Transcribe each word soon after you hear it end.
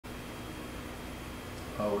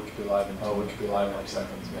Oh, we could be live in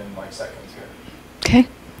like seconds here. Okay. It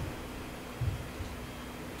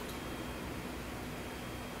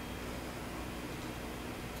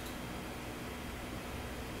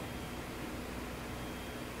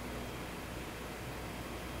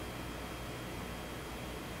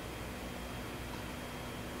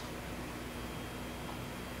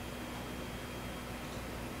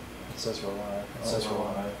says we're live.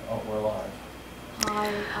 Oh, we're live.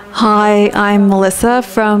 Hi, I'm Melissa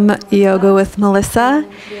from Yoga with Melissa,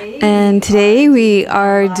 and today we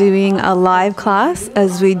are doing a live class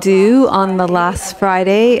as we do on the last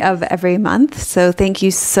Friday of every month. So thank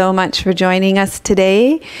you so much for joining us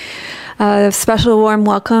today. A special warm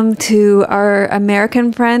welcome to our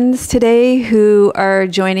American friends today who are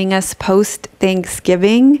joining us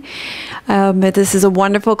post-Thanksgiving. This is a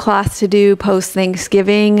wonderful class to do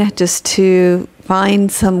post-Thanksgiving, just to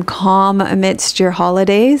find some calm amidst your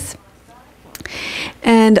holidays.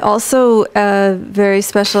 And also a very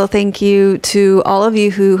special thank you to all of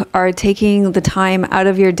you who are taking the time out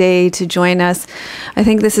of your day to join us. I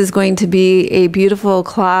think this is going to be a beautiful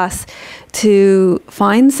class to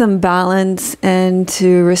find some balance and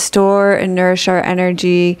to restore and nourish our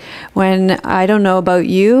energy when, I don't know about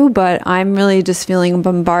you, but I'm really just feeling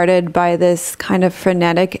bombarded by this kind of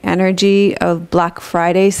frenetic energy of Black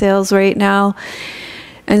Friday sales right now.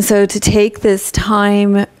 And so to take this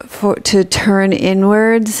time to turn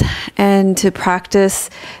inwards and to practice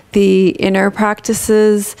the inner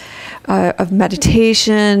practices of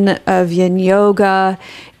meditation, of yin yoga,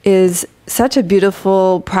 is such a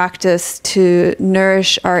beautiful practice to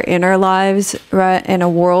nourish our inner lives, right, in a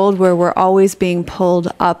world where we're always being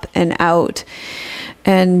pulled up and out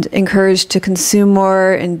and encouraged to consume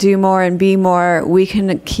more and do more and be more. We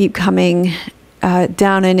can keep coming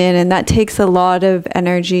down and in, and that takes a lot of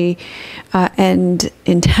energy and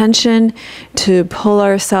intention to pull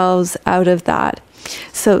ourselves out of that.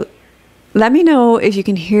 So let me know if you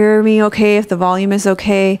can hear me okay, if the volume is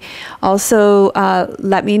okay. Also,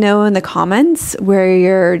 let me know in the comments where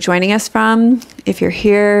you're joining us from. If you're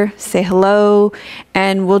here, say hello,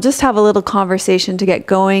 and we'll just have a little conversation to get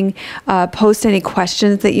going. Post any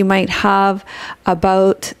questions that you might have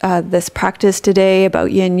about this practice today,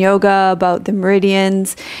 about yin yoga, about the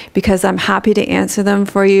meridians, because I'm happy to answer them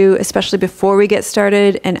for you, especially before we get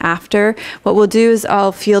started and after. What we'll do is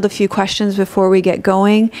I'll field a few questions before we get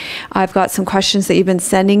going. I've got some questions that you've been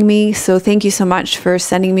sending me, so thank you so much for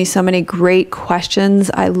sending me so many great questions.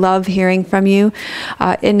 I love hearing from you.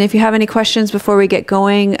 And if you have any questions before we get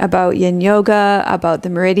going about yin yoga, about the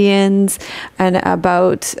meridians, and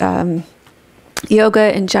about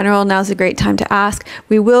yoga in general, now's a great time to ask.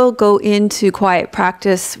 We will go into quiet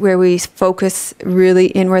practice where we focus really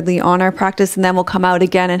inwardly on our practice, and then we'll come out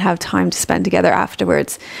again and have time to spend together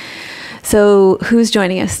afterwards. So who's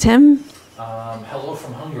joining us, Tim? Hello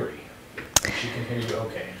from Hungary. She can hear you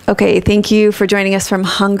okay. Okay, thank you for joining us from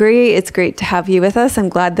Hungary. It's great to have you with us. I'm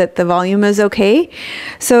glad that the volume is okay.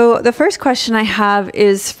 So the first question I have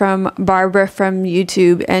is from Barbara from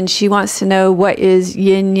YouTube, and she wants to know, what is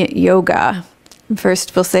yin yoga?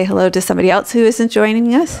 First, we'll say hello to somebody else who isn't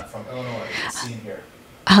joining us. Yeah, from Illinois, it's Tina here.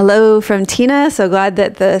 Hello from Tina. So glad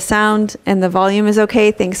that the sound and the volume is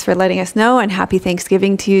okay. Thanks for letting us know, and happy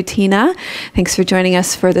Thanksgiving to you, Tina. Thanks for joining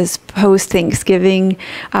us for this post-Thanksgiving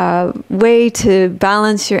way to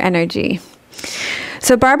balance your energy.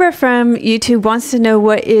 So Barbara from YouTube wants to know,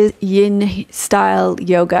 what is yin style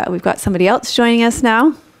yoga? We've got somebody else joining us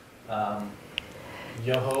now.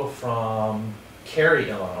 Yoho from Cary,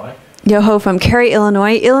 Illinois. Yoho from Cary,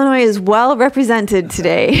 Illinois. Illinois is well represented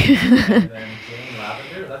today. And then Jane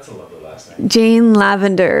Lavender, that's a lovely last name. Jane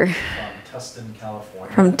Lavender. From Tustin,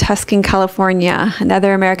 California. From Tustin, California.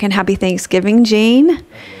 Another American happy Thanksgiving, Jane. And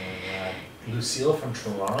then Lucille from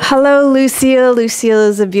Toronto. Hello, Lucille. Lucille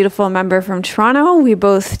is a beautiful member from Toronto. We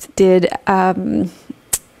both did,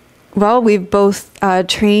 we've both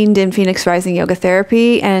trained in Phoenix Rising Yoga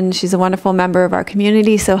Therapy, and she's a wonderful member of our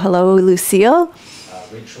community. So hello, Lucille.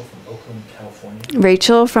 Rachel from Oakland, California.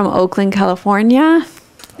 Rachel from Oakland, California.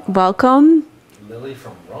 Welcome. Lily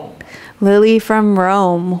from Rome. Lily from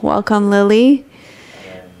Rome. Welcome, Lily. And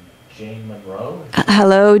then Jane Monroe.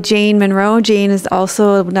 Hello, Jane Monroe. Jane is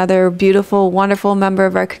also another beautiful, wonderful member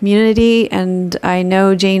of our community, and I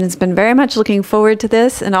know Jane has been very much looking forward to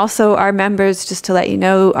this. And also our members, just to let you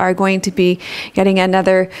know, are going to be getting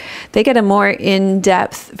they get a more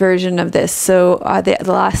in-depth version of this. So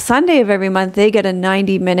the last Sunday of every month, they get a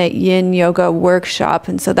 90-minute yin yoga workshop,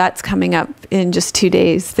 and so that's coming up in just 2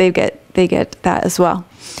 days. They get that as well.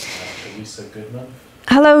 Teresa Goodman.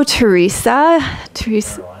 Hello, Teresa.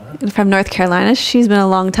 from North Carolina. She's been a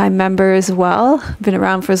long-time member as well. Been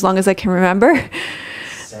around for as long as I can remember.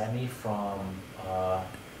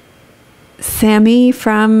 Sammy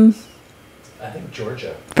from I think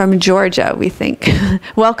Georgia. From Georgia, we think.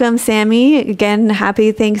 Welcome, Sammy. Again,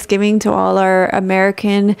 happy Thanksgiving to all our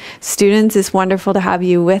American students. It's wonderful to have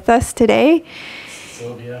you with us today.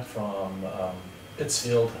 Sylvia from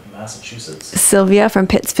Pittsfield, Massachusetts. Sylvia from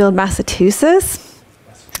Pittsfield, Massachusetts.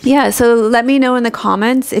 Yeah, so let me know in the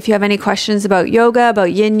comments if you have any questions about yoga,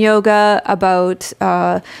 about yin yoga, about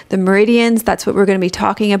the meridians. That's what we're going to be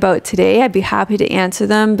talking about today. I'd be happy to answer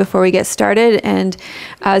them before we get started. And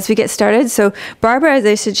as we get started, so Barbara, as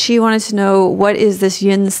I said, she wanted to know what is this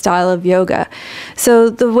yin style of yoga. So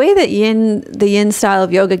the way that the yin style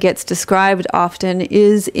of yoga gets described often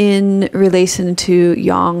is in relation to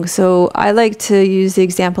yang. So I like to use the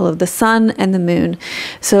example of the sun and the moon.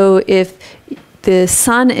 So if the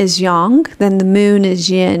sun is yang, then the moon is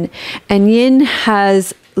yin. And yin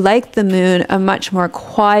has, like the moon, a much more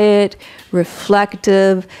quiet,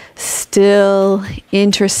 reflective, still,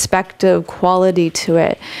 introspective quality to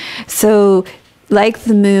it. So like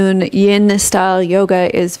the moon, yin style yoga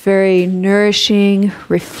is very nourishing,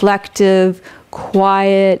 reflective,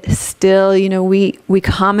 quiet, still. You know, we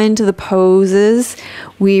come into the poses,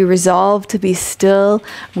 we resolve to be still,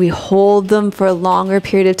 we hold them for a longer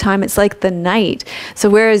period of time. It's like the night. So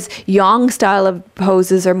whereas yang style of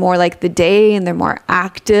poses are more like the day and they're more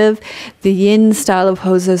active, the yin style of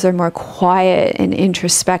poses are more quiet and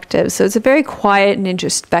introspective. So it's a very quiet and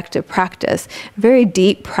introspective practice, very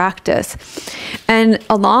deep practice. And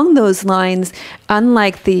along those lines,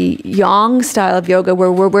 unlike the yang style of yoga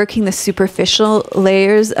where we're working the superficial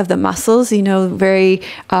layers of the muscles, you know, very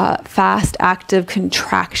fast, active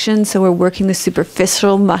contraction. So we're working the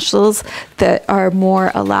superficial muscles that are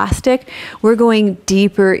more elastic. We're going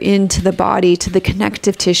deeper into the body, to the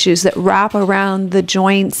connective tissues that wrap around the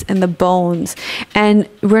joints and the bones. And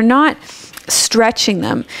we're not stretching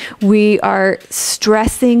them. We are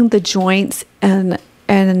stressing the joints and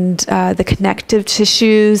the connective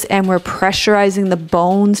tissues, and we're pressurizing the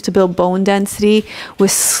bones to build bone density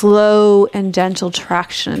with slow and gentle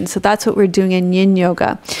traction. So that's what we're doing in yin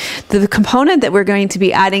yoga. The component that we're going to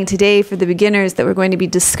be adding today for the beginners that we're going to be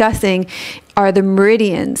discussing are the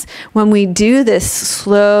meridians. When we do this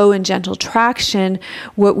slow and gentle traction,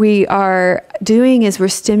 what we are doing is we're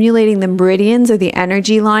stimulating the meridians, or the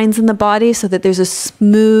energy lines in the body, so that there's a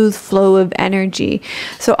smooth flow of energy.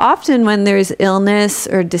 So often when there's illness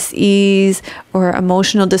or disease or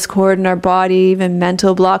emotional discord in our body, even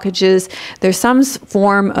mental blockages, there's some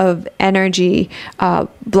form of energy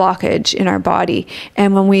blockage in our body.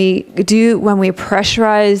 And when we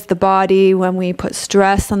pressurize the body, when we put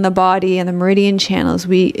stress on the body and the meridian channels,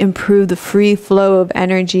 we improve the free flow of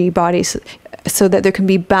energy bodies, so that there can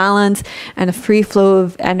be balance and a free flow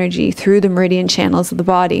of energy through the meridian channels of the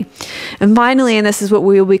body. And finally, and this is what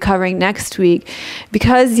we will be covering next week,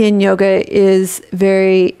 because yin yoga is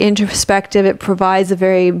very introspective, it provides a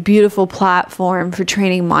very beautiful platform for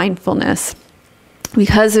training mindfulness.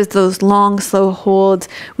 Because there's those long, slow holds,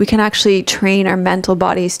 we can actually train our mental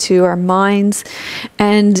bodies too, our minds,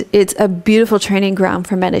 and it's a beautiful training ground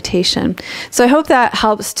for meditation. So I hope that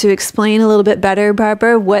helps to explain a little bit better,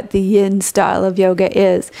 Barbara, what the yin style of yoga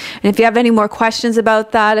is. And if you have any more questions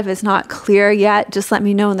about that, if it's not clear yet, just let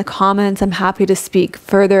me know in the comments. I'm happy to speak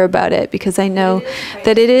further about it, because I know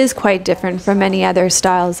that it is quite different from many other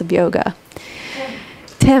styles of yoga.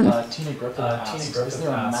 Tim. Tina Griffin asks, is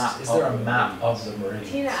there a map of the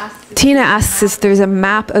meridians? Tina asks if there's a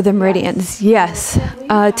map of the meridians. Yes.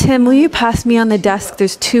 Tim, will you pass me on the desk?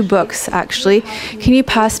 There's 2 books, actually. Can you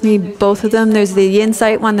pass me both of them? There's the Yin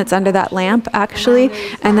Sight one that's under that lamp, actually.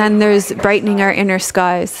 And then there's Brightening Our Inner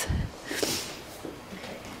Skies.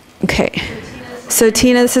 Okay. So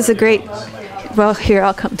Tina, this is a great... Well, here,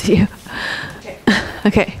 I'll come to you.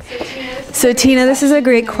 Okay. So Tina, this is a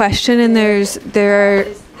great question, and this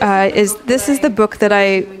is the book that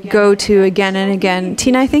I go to again and again.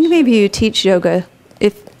 Tina, I think maybe you teach yoga.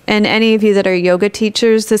 And any of you that are yoga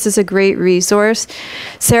teachers, this is a great resource.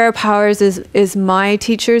 Sarah Powers is my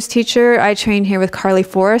teacher's teacher. I train here with Carly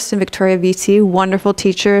Forrest in Victoria, BC. Wonderful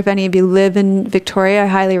teacher. If any of you live in Victoria, I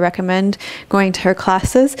highly recommend going to her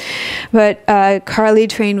classes. But Carly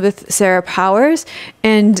trained with Sarah Powers,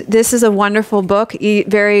 and this is a wonderful book,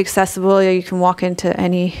 very accessible. You can walk into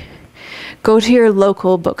any... Go to your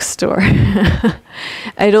local bookstore.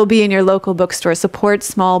 It'll be in your local bookstore. Support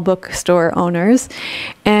small bookstore owners.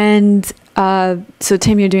 And so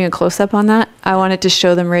Tim, you're doing a close-up on that. I wanted to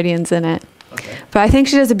show the meridians in it. Okay. But I think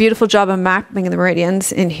she does a beautiful job of mapping the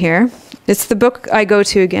meridians in here. It's the book I go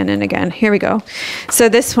to again and again. Here we go. So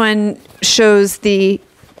this one shows the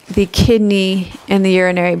kidney and the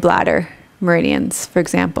urinary bladder meridians, for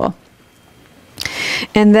example.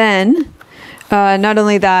 And then, not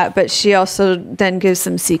only that, but she also then gives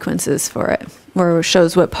some sequences for it, or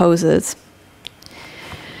shows what poses.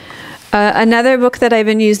 Another book that I've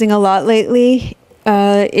been using a lot lately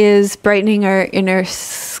is Brightening Our Inner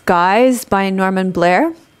Skies by Norman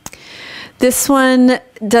Blair. This one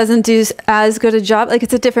doesn't do as good a job. Like,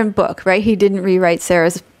 it's a different book, right? He didn't rewrite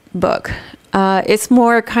Sarah's book. It's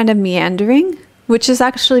more kind of meandering, which is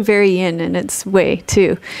actually very yin in its way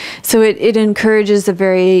too. So it encourages a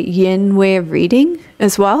very yin way of reading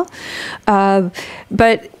as well.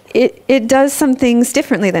 But it does some things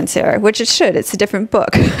differently than Sarah, which it should. It's a different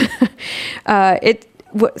book.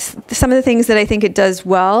 Some of the things that I think it does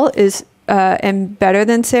well is, and better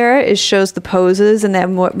than Sarah, is shows the poses and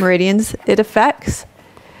then what meridians it affects.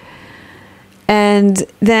 And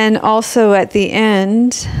then also at the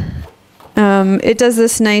end, it does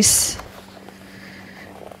this nice,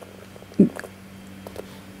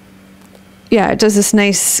 it does this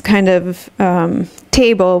nice kind of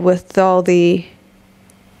table with all the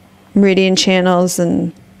meridian channels,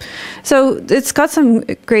 and so it's got some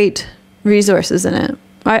great resources in it.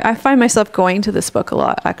 I find myself going to this book a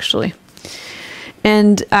lot, actually.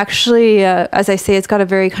 And actually, as I say, it's got a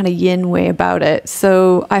very kind of yin way about it.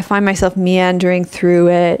 So I find myself meandering through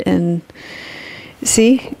it and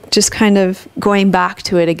just kind of going back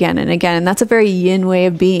to it again and again. And that's a very yin way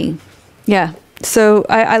of being. Yeah. So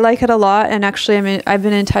I like it a lot. And actually, I've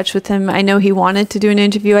been in touch with him. I know he wanted to do an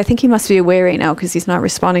interview. I think he must be away right now because he's not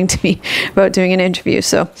responding to me about doing an interview.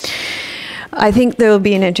 So I think there will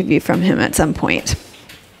be an interview from him at some point.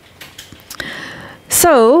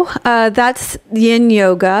 So that's yin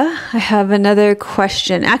yoga. I have another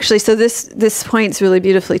question. Actually, so this points really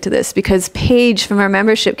beautifully to this, because Paige from our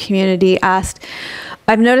membership community asked,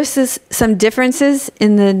 I've noticed some differences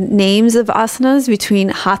in the names of asanas between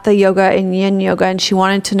hatha yoga and yin yoga, and she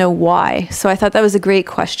wanted to know why. So I thought that was a great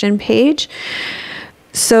question, Paige.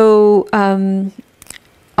 So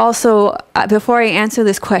also, before I answer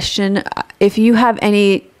this question, if you have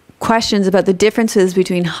any questions about the differences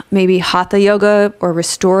between maybe hatha yoga or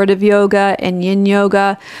restorative yoga and yin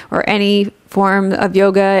yoga, or any form of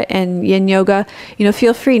yoga and yin yoga,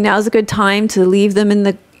 feel free. Now's a good time to leave them in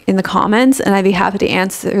the comments, and I'd be happy to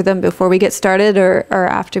answer them before we get started or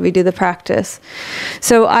after we do the practice.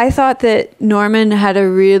 So I thought that Norman had a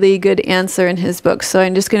really good answer in his book, so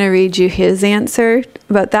I'm just going to read you his answer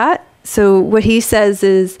about that. So what he says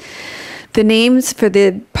is, the names for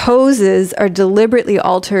the poses are deliberately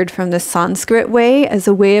altered from the Sanskrit way as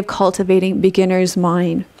a way of cultivating beginner's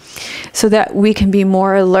mind, so that we can be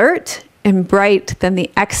more alert and bright than the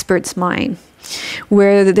expert's mind,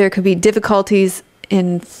 where there could be difficulties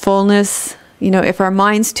in fullness. If our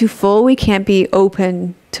mind's too full, we can't be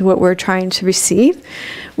open to what we're trying to receive,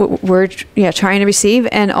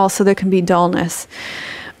 and also there can be dullness,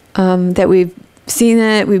 that we've seen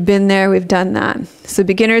it, we've been there, we've done that. So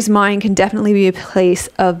beginner's mind can definitely be a place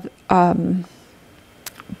of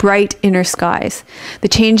bright inner skies. The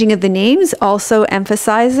changing of the names also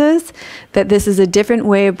emphasizes that this is a different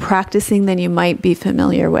way of practicing than you might be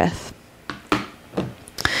familiar with.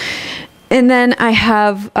 And then I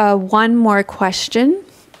have one more question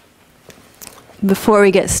before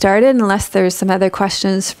we get started, unless there's some other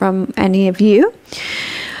questions from any of you.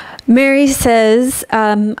 Mary says,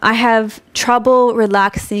 I have trouble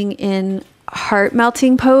relaxing in heart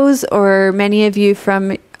melting pose, or many of you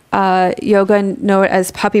from yoga know it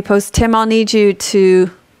as puppy pose. Tim, I'll need you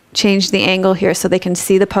to change the angle here so they can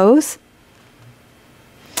see the pose.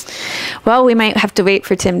 Well, we might have to wait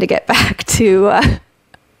for Tim to get back to...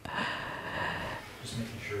 Just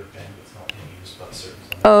making sure bandwidth's not being used by certain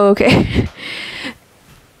things. Oh, okay.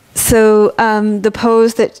 So the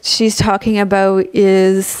pose that she's talking about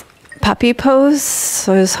is puppy pose.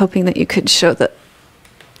 So I was hoping that you could show the...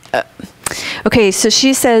 Okay, so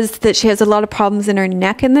she says that she has a lot of problems in her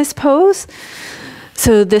neck in this pose.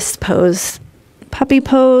 So this pose, puppy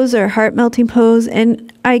pose or heart melting pose,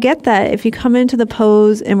 and I get that. If you come into the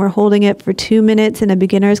pose and we're holding it for 2 minutes in a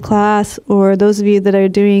beginner's class, or those of you that are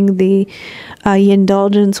doing the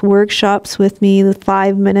indulgence workshops with me, the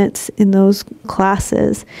 5 minutes in those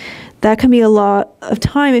classes, that can be a lot of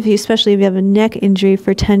time, especially if you have a neck injury,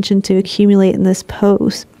 for tension to accumulate in this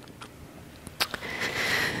pose.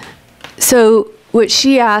 So what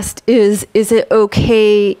she asked is it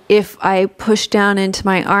okay if I push down into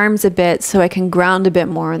my arms a bit so I can ground a bit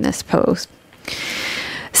more in this pose?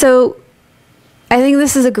 So I think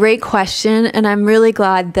this is a great question, and I'm really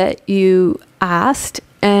glad that you asked.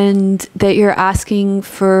 and that you're asking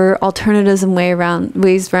for alternatives and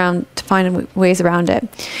ways around to find ways around it.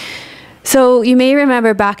 So you may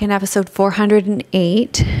remember back in episode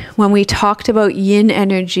 408 when we talked about yin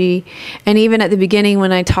energy, and even at the beginning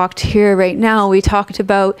when I talked here right now, we talked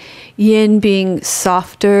about yin being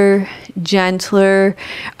softer, gentler,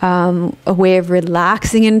 a way of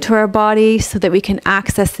relaxing into our body so that we can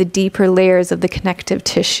access the deeper layers of the connective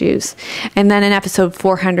tissues. And then in episode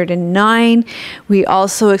 409, we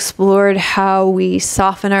also explored how we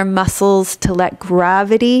soften our muscles to let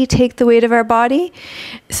gravity take the weight of our body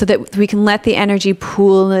so that we can let the energy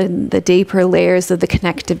pool in the deeper layers of the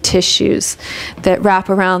connective tissues that wrap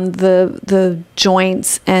around the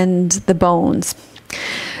joints and the bones.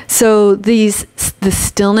 So the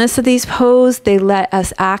stillness of these poses, they let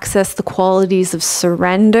us access the qualities of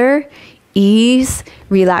surrender, ease,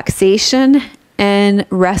 relaxation, and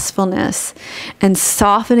restfulness. And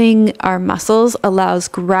softening our muscles allows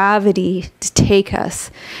gravity to take us,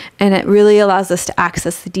 and it really allows us to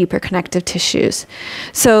access the deeper connective tissues.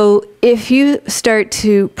 So if you start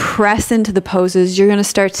to press into the poses, you're going to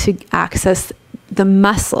start to access the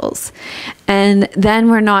muscles, and then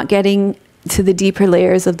we're not getting to the deeper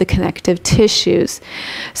layers of the connective tissues.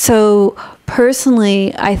 So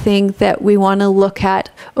personally, I think that we want to look at,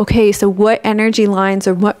 okay, so what energy lines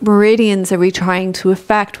or what meridians are we trying to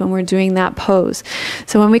affect when we're doing that pose?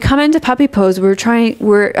 So when we come into puppy pose,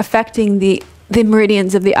 we're affecting the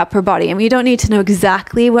meridians of the upper body. And we don't need to know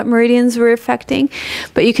exactly what meridians we're affecting,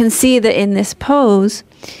 but you can see that in this pose,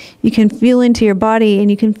 you can feel into your body and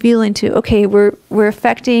you can feel into, okay, we're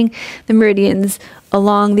affecting the meridians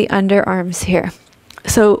along the underarms here.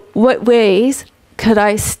 So what ways could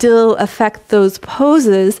I still affect those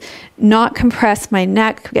poses, not compress my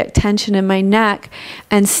neck, get tension in my neck,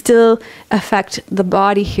 and still affect the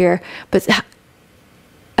body here, but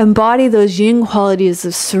embody those yin qualities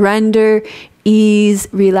of surrender, ease,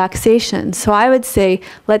 relaxation. So I would say,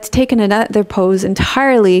 let's take another pose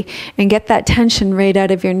entirely and get that tension right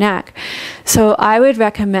out of your neck. So I would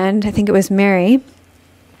recommend, I think it was Mary,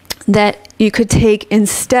 that you could take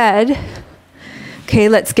instead, okay,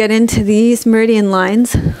 let's get into these meridian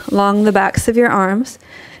lines along the backs of your arms.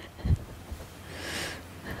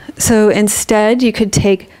 So instead, you could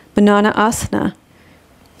take banana asana.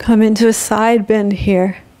 Come into a side bend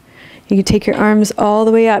here. You can take your arms all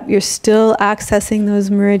the way up. You're still accessing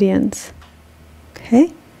those meridians.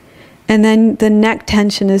 Okay? And then the neck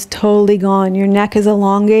tension is totally gone. Your neck is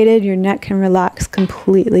elongated. Your neck can relax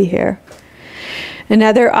completely here.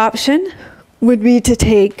 Another option would be to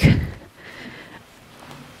take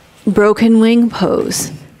broken wing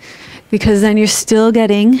pose, because then you're still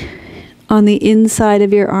getting on the inside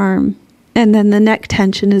of your arm, and then the neck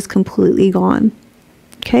tension is completely gone.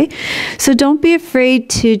 Okay, so don't be afraid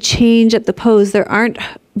to change up the pose. There aren't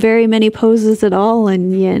very many poses at all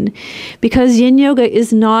in yin, because yin yoga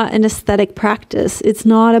is not an aesthetic practice. It's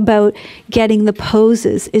not about getting the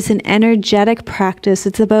poses. It's an energetic practice.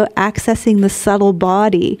 It's about accessing the subtle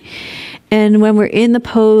body. And when we're in the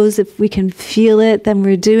pose, if we can feel it, then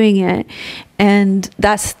we're doing it. And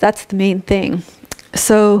that's the main thing.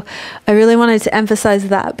 So I really wanted to emphasize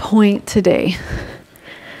that point today.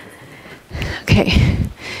 Okay.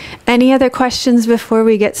 Any other questions before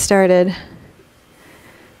we get started?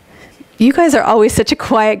 You guys are always such a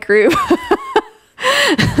quiet group.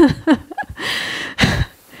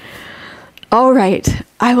 All right.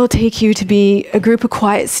 I will take you to be a group of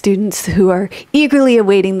quiet students who are eagerly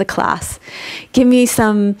awaiting the class. Give me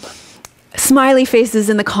some smiley faces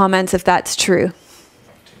in the comments if that's true.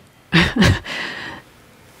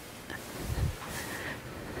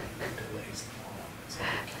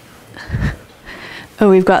 Oh,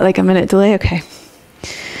 we've got like a minute delay? Okay.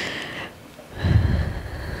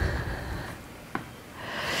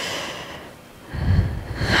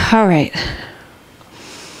 All right.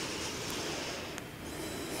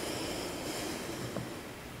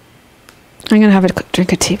 I'm going to have a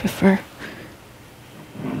drink of tea before.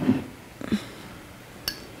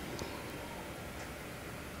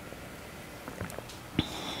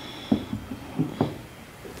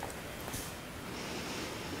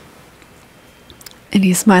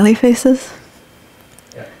 Any smiley faces?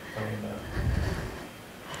 Yeah, I mean,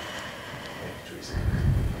 Teresa.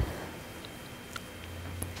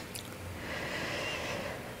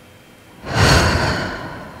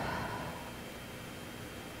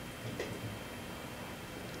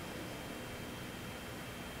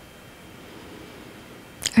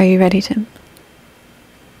 Are you ready, Tim?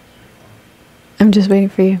 I'm just waiting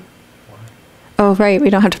for you. Why? Oh, right, we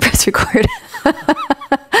don't have to press record.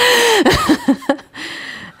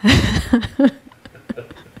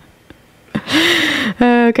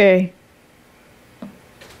 Okay.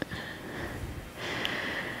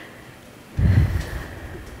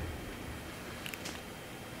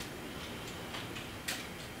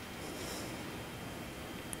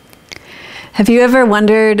 Have you ever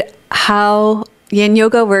wondered how Yin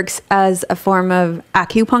Yoga works as a form of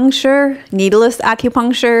acupuncture, needleless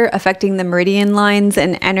acupuncture, affecting the meridian lines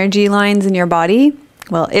and energy lines in your body?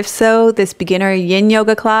 Well, if so, this beginner Yin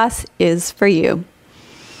Yoga class is for you.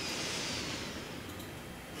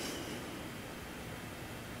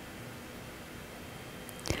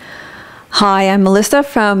 Hi, I'm Melissa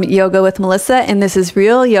from Yoga with Melissa, and this is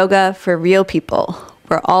Real Yoga for Real People.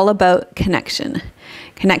 We're all about connection.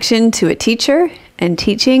 Connection to a teacher and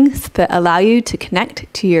teachings that allow you to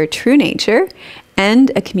connect to your true nature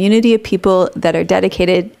and a community of people that are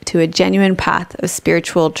dedicated to a genuine path of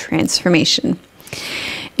spiritual transformation.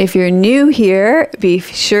 If you're new here, be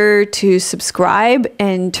sure to subscribe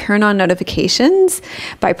and turn on notifications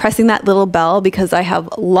by pressing that little bell, because I have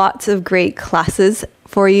lots of great classes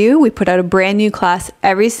for you. We put out a brand new class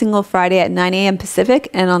every single Friday at 9 a.m. Pacific,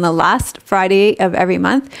 and on the last Friday of every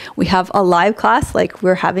month, we have a live class like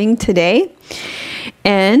we're having today.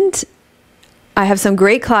 And I have some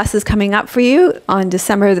great classes coming up for you. On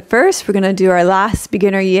December the 1st, we're going to do our last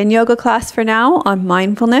beginner Yin Yoga class for now on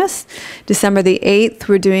mindfulness. December the 8th,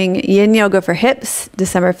 we're doing Yin Yoga for hips.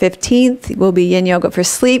 December 15th will be Yin Yoga for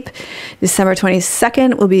sleep. December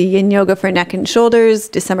 22nd will be Yin Yoga for neck and shoulders.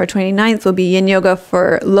 December 29th will be Yin Yoga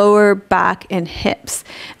for lower back and hips.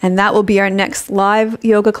 And that will be our next live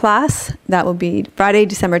yoga class. That will be Friday,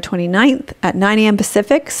 December 29th at 9 a.m.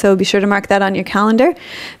 Pacific. So be sure to mark that on your calendar.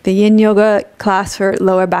 The Yin Yoga class for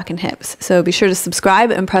lower back and hips. So be sure to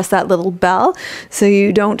subscribe and press that little bell so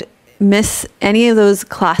you don't miss any of those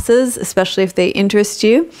classes, especially if they interest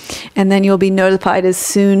you, and then you'll be notified as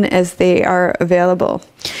soon as they are available.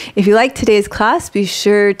 If you like today's class, be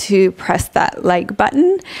sure to press that like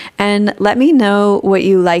button and let me know what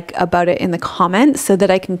you like about it in the comments so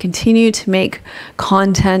that I can continue to make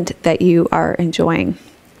content that you are enjoying.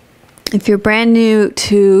 If you're brand new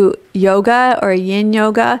to yoga or yin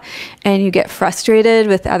yoga and you get frustrated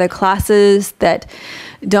with other classes that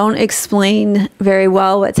don't explain very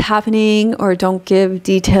well what's happening or don't give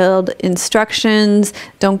detailed instructions,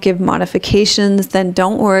 don't give modifications, then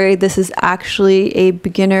don't worry. This is actually a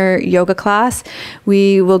beginner yoga class.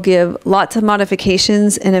 We will give lots of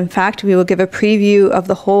modifications, and in fact, we will give a preview of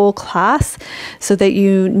the whole class so that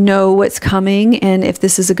you know what's coming and if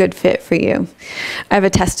this is a good fit for you. I have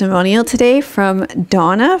a testimonial today from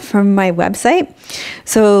Donna from my website.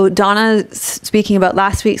 So Donna, speaking about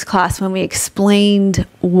last week's class when we explained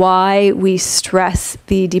why we stress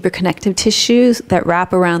the deeper connective tissues that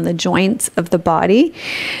wrap around the joints of the body.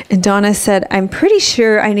 And Donna said, I'm pretty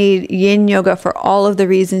sure I need yin yoga for all of the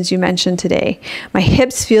reasons you mentioned today. My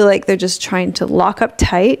hips feel like they're just trying to lock up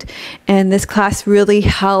tight, and this class really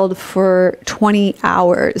held for 20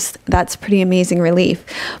 hours. That's pretty amazing relief.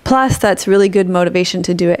 Plus, that's really good motivation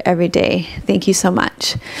to do it every day. Thank you so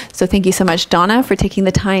much. So thank you so much, Donna, for taking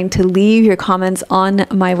the time to leave your comments on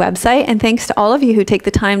my website. And thanks to all of you who take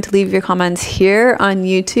the time to leave your comments here on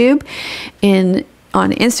YouTube,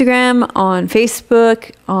 on Instagram, on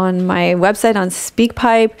Facebook, on my website, on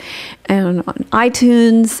SpeakPipe, and on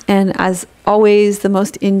iTunes. And as always, the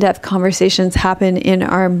most in-depth conversations happen in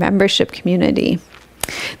our membership community.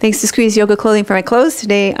 Thanks to Squeeze Yoga Clothing for my clothes.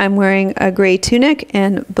 Today I'm wearing a gray tunic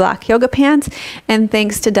and black yoga pants. And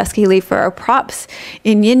thanks to Dusky Leaf for our props.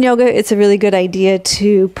 In yin yoga, it's a really good idea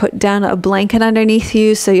to put down a blanket underneath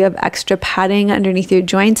you so you have extra padding underneath your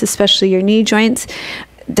joints, especially your knee joints.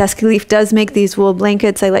 Dusky Leaf does make these wool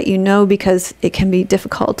blankets. I let you know because it can be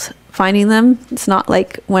difficult finding them. It's not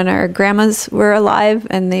like when our grandmas were alive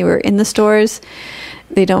and they were in the stores.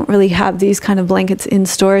 They don't really have these kind of blankets in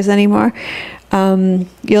stores anymore.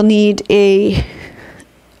 You'll need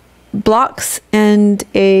blocks and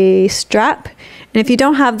a strap. And if you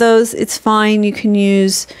don't have those, it's fine. You can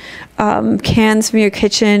use cans from your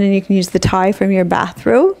kitchen, and you can use the tie from your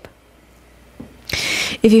bathrobe.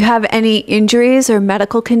 If you have any injuries or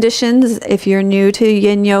medical conditions, if you're new to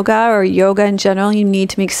yin yoga or yoga in general, you need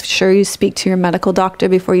to make sure you speak to your medical doctor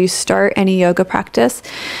before you start any yoga practice.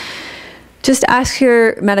 Just ask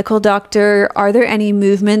your medical doctor, are there any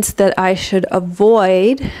movements that I should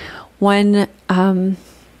avoid when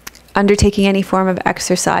undertaking any form of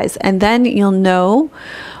exercise? And then you'll know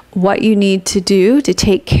what you need to do to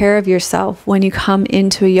take care of yourself when you come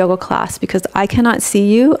into a yoga class, because I cannot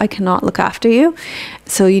see you, I cannot look after you.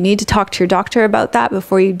 So you need to talk to your doctor about that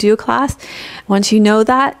before you do a class. Once you know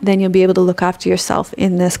that, then you'll be able to look after yourself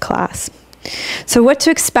in this class. So what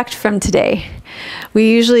to expect from today?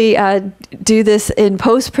 We usually do this in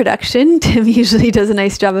post-production. Tim usually does a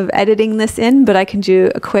nice job of editing this in, but I can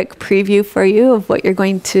do a quick preview for you of what you're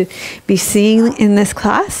going to be seeing in this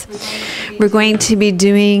class. We're going to be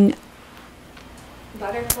doing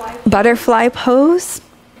butterfly pose,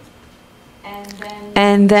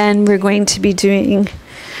 and then we're going to be doing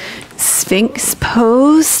Sphinx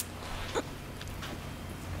pose.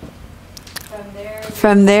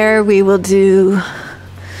 From there we will do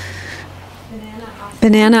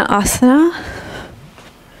banana asana,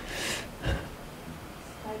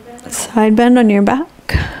 side bend on your back,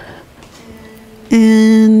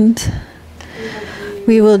 and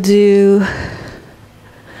we will do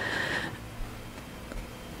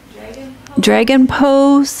dragon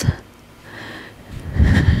pose,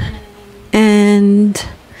 and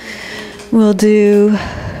we'll do,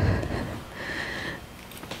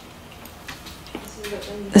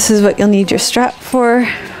 this is what you'll need your strap for.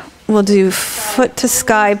 We'll do foot to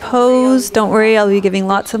sky pose. Don't worry, I'll be giving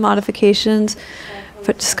lots of modifications.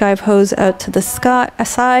 Foot to sky pose out to the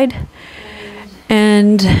side.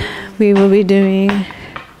 And we will be doing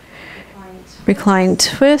reclined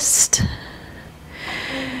twist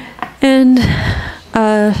and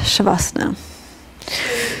shavasana.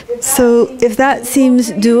 So if that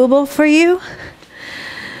seems doable for you,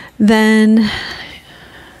 then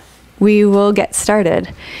we will get started.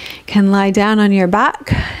 You can lie down on your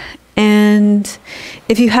back, and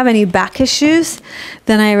if you have any back issues,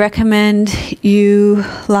 then I recommend you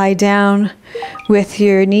lie down with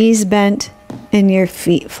your knees bent and your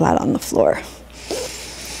feet flat on the floor.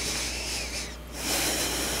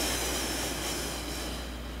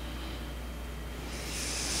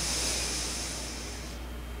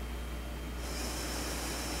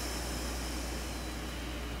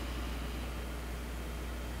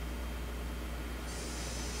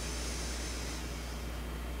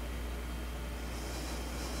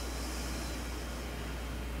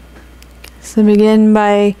 So begin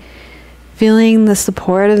by feeling the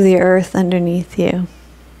support of the earth underneath you.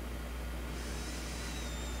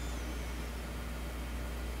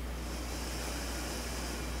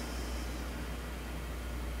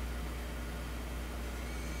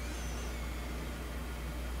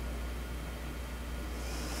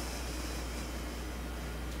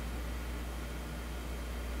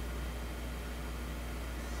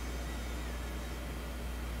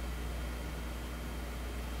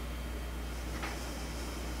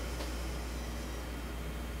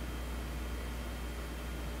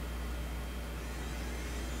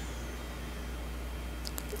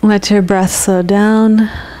 Let your breath slow down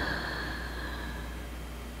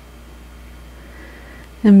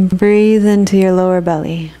and breathe into your lower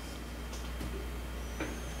belly.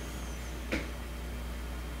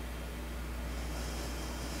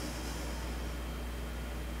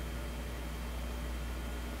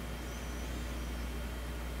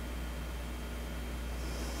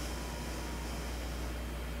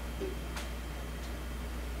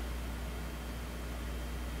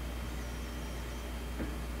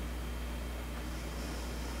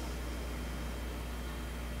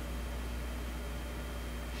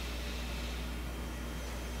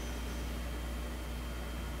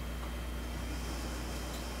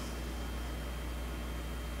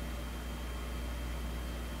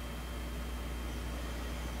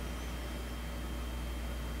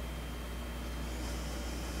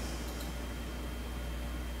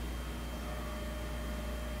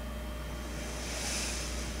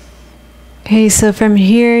 Okay, so from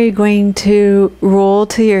here you're going to roll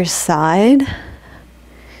to your side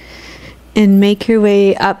and make your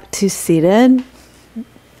way up to seated.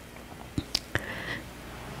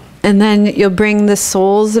 And then you'll bring the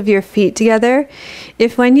soles of your feet together.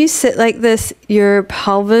 If when you sit like this, your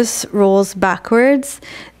pelvis rolls backwards,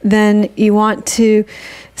 then you want to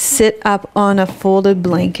sit up on a folded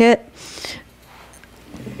blanket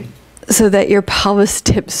so that your pelvis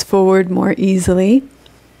tips forward more easily.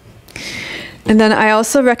 And then I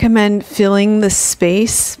also recommend filling the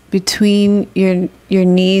space between your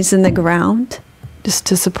knees and the ground, just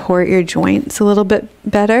to support your joints a little bit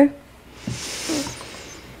better.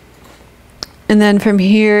 And then from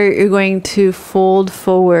here, you're going to fold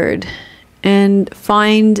forward and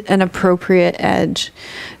find an appropriate edge.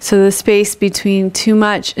 So the space between too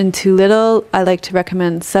much and too little, I like to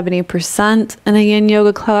recommend 70% in a yin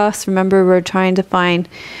yoga class. Remember, we're trying to find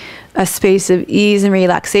a space of ease and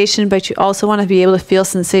relaxation, but you also want to be able to feel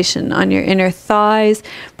sensation on your inner thighs,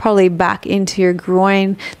 probably back into your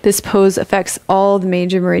groin. This pose affects all the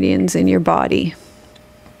major meridians in your body.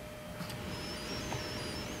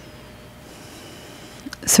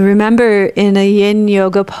 So remember, in a yin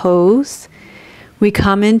yoga pose, We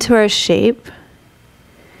come into our shape.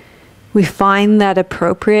 We find that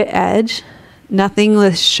appropriate edge, nothing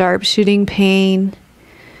with sharp shooting pain.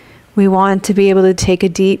 We want to be able to take a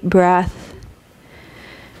deep breath.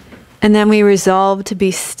 And then we resolve to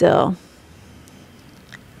be still.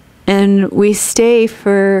 And we stay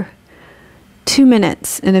for 2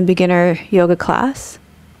 minutes in a beginner yoga class.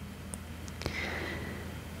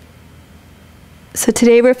 So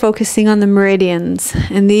today we're focusing on the meridians,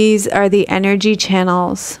 and these are the energy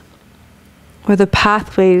channels or the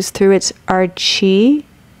pathways through which our chi,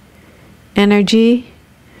 energy,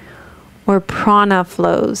 or prana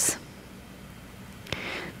flows.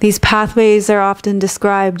 These pathways are often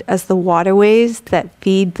described as the waterways that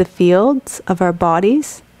feed the fields of our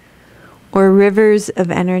bodies, or rivers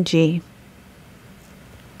of energy.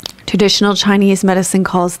 Traditional Chinese medicine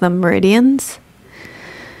calls them meridians,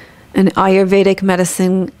 and Ayurvedic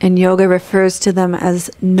medicine and yoga refers to them as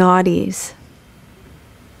nadis.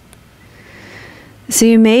 So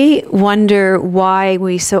you may wonder why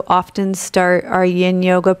we so often start our yin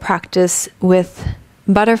yoga practice with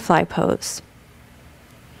butterfly pose.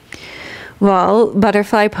 Well,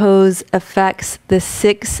 butterfly pose affects the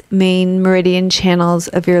 6 main meridian channels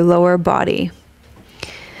of your lower body.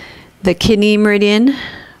 The kidney meridian,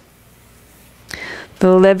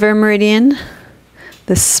 the liver meridian,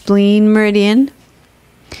 the spleen meridian,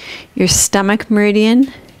 your stomach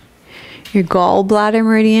meridian, your gallbladder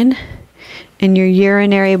meridian, and your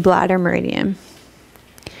urinary bladder meridian.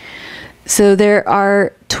 So there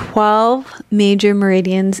are 12 major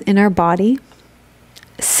meridians in our body,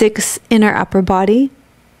 6 in our upper body,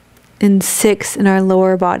 and 6 in our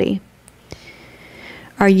lower body.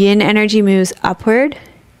 Our yin energy moves upward,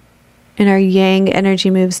 and our yang energy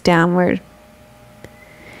moves downward.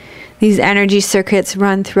 These energy circuits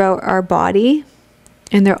run throughout our body,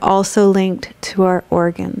 and they're also linked to our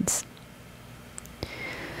organs.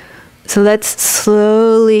 So let's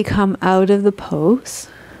slowly come out of the pose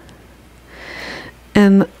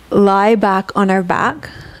and lie back on our back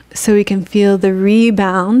so we can feel the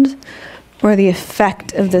rebound or the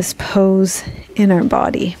effect of this pose in our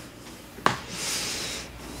body.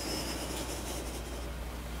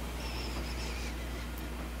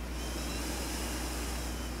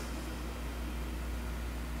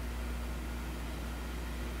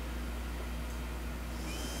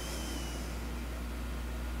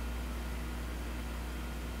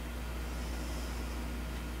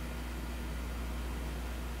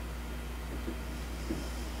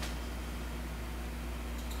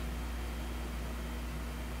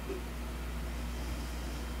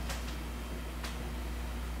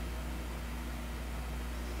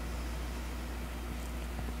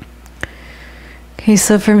 Okay,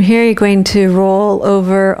 so from here you're going to roll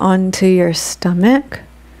over onto your stomach.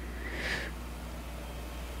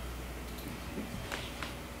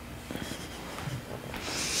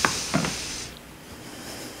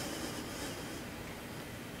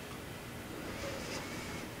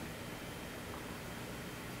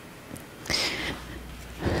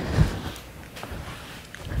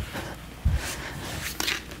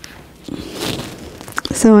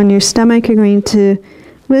 So on your stomach you're going to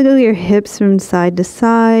wiggle your hips from side to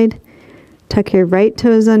side, tuck your right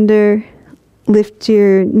toes under, lift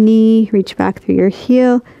your knee, reach back through your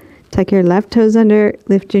heel, tuck your left toes under,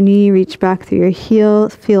 lift your knee, reach back through your heel,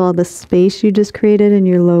 feel all the space you just created in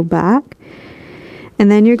your low back. And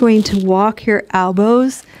then you're going to walk your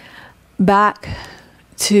elbows back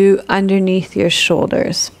to underneath your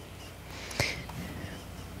shoulders.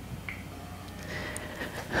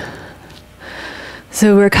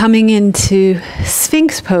 So we're coming into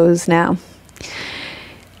Sphinx pose now.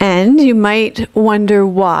 And you might wonder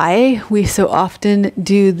why we so often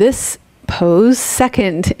do this pose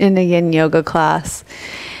second in a yin yoga class.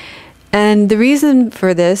 And the reason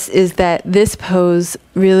for this is that this pose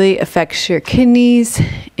really affects your kidneys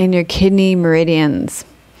and your kidney meridians.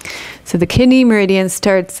 So the kidney meridian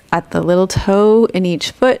starts at the little toe in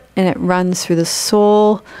each foot, and it runs through the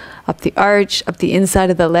sole, up the arch, up the inside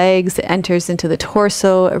of the legs. It enters into the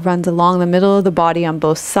torso. It runs along the middle of the body on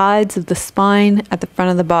both sides of the spine, at the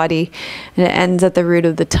front of the body, and it ends at the root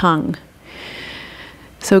of the tongue.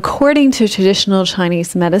 So according to traditional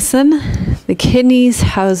Chinese medicine, the kidneys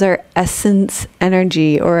house our essence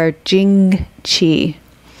energy, or our Jing Qi.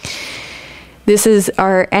 This is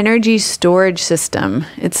our energy storage system.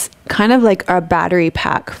 It's kind of like our battery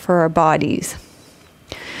pack for our bodies.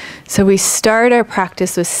 So we start our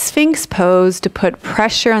practice with Sphinx pose to put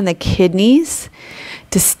pressure on the kidneys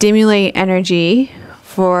to stimulate energy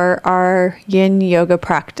for our yin yoga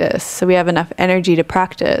practice. So we have enough energy to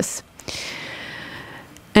practice.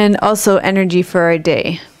 And also energy for our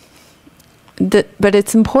day. but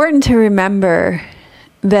it's important to remember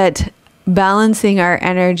that balancing our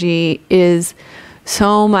energy is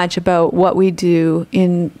so much about what we do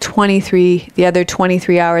in the other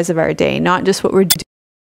 23 hours of our day, not just what we're doing.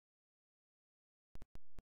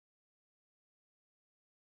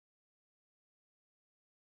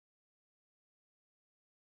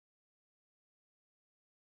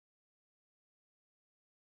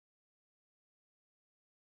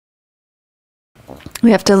 We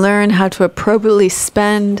have to learn how to appropriately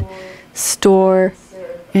spend, store,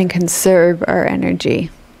 and conserve our energy.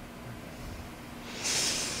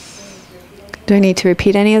 Do I need to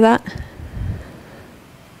repeat any of that?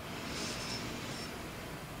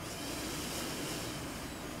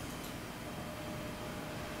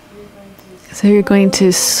 So you're going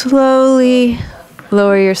to slowly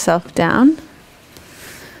lower yourself down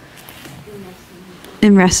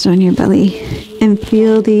and rest on your belly and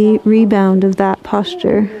feel the rebound of that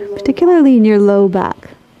posture, particularly in your low back.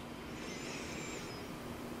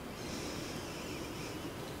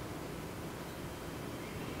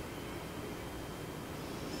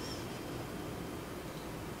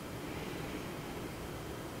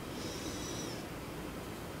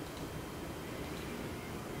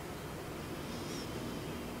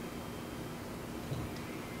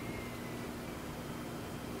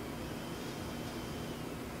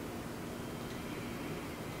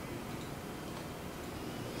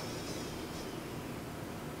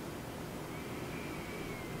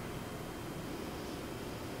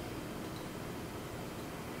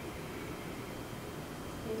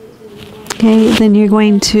 Okay, then you're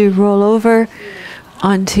going to roll over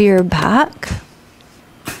onto your back.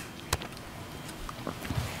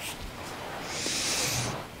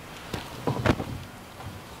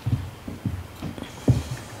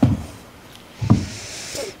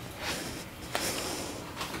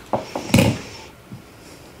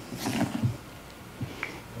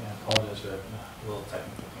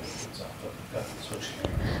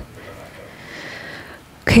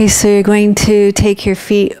 Okay, so you're going to take your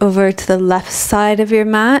feet over to the left side of your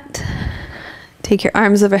mat. Take your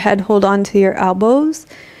arms overhead, hold on to your elbows,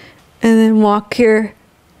 and then walk your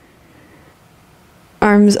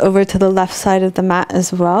arms over to the left side of the mat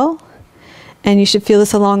as well. And you should feel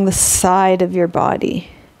this along the side of your body.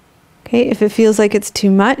 Okay, if it feels like it's too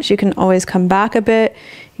much, you can always come back a bit.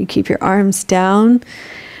 You keep your arms down.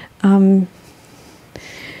 Yeah,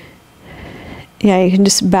 you can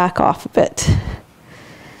just back off a bit.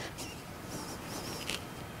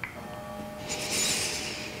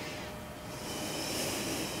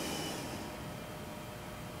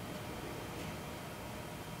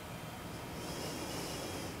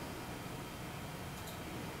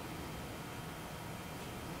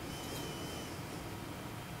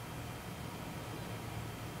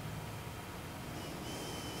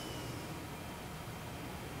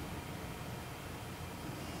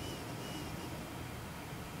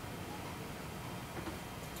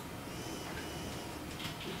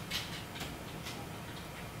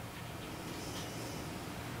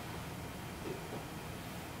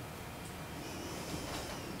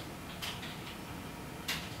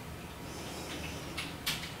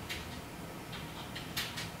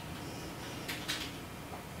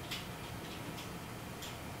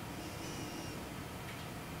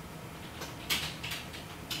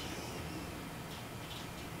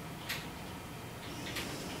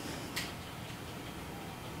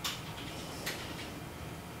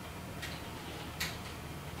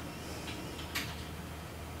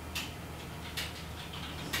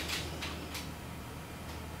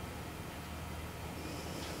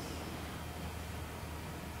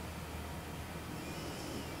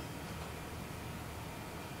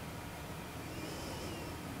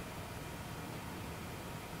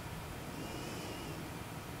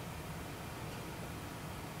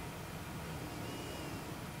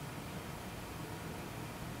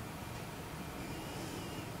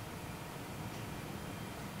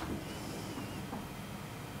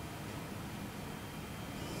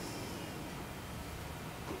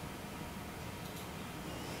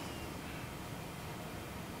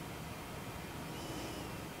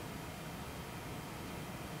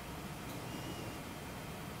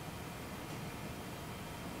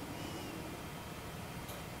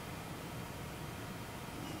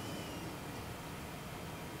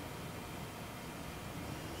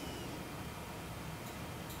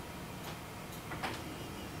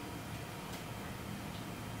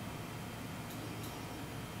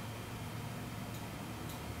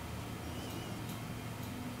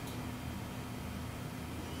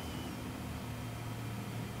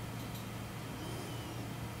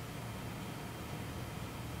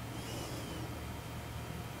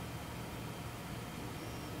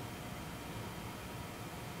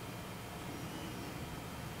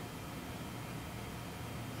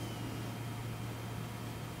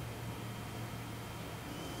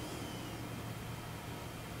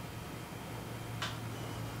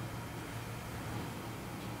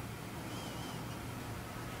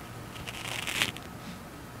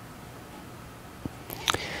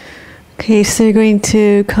 Okay, so you're going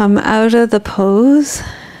to come out of the pose,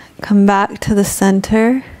 come back to the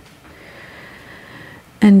center,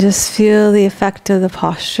 and just feel the effect of the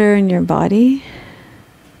posture in your body.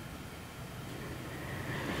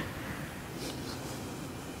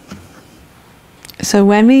 So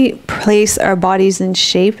when we place our bodies in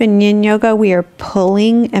shape in Yin Yoga, we are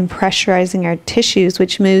pulling and pressurizing our tissues,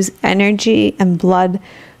 which moves energy and blood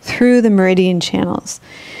through the meridian channels.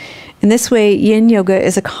 In this way, Yin Yoga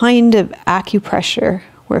is a kind of acupressure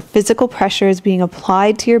where physical pressure is being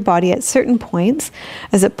applied to your body at certain points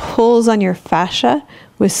as it pulls on your fascia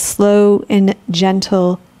with slow and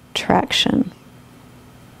gentle traction.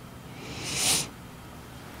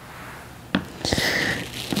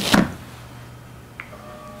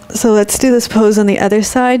 So let's do this pose on the other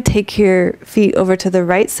side. Take your feet over to the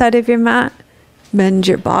right side of your mat, bend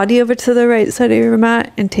your body over to the right side of your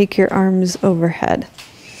mat, and take your arms overhead.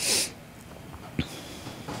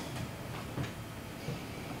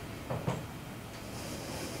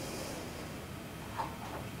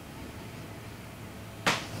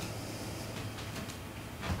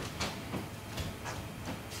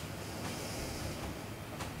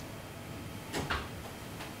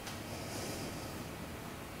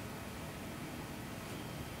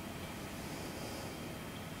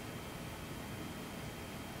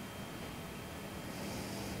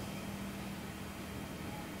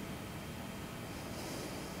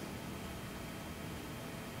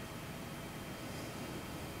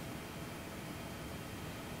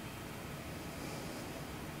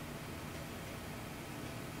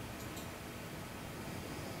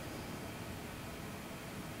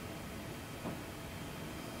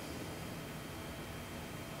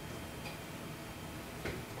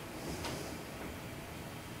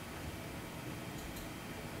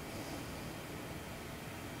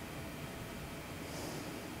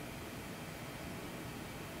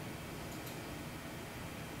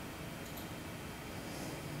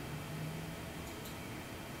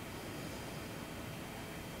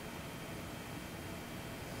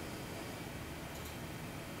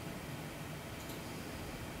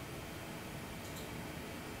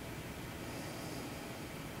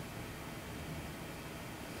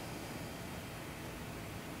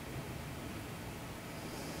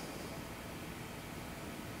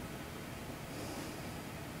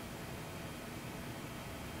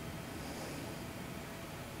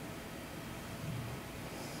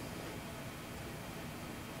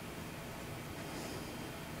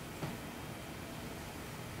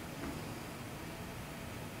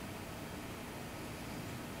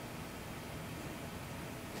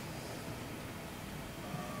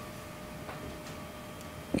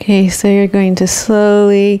 Okay, so you're going to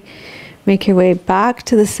slowly make your way back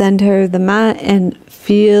to the center of the mat and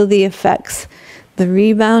feel the effects, the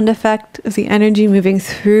rebound effect of the energy moving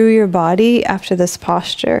through your body after this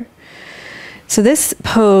posture. So this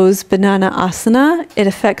pose, banana asana, it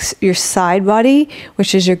affects your side body,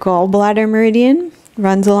 which is your gallbladder meridian,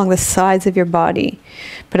 runs along the sides of your body.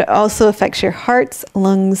 But it also affects your hearts,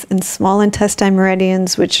 lungs, and small intestine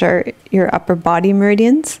meridians, which are your upper body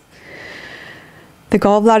meridians. The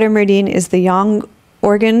gallbladder meridian is the yang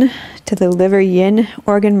organ to the liver yin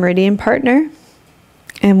organ meridian partner.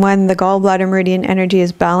 And when the gallbladder meridian energy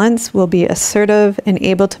is balanced, we'll be assertive and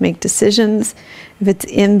able to make decisions. If it's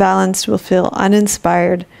imbalanced, we'll feel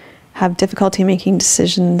uninspired, have difficulty making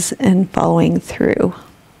decisions and following through.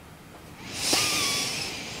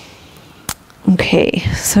 Okay,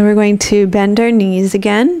 so we're going to bend our knees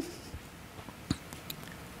again.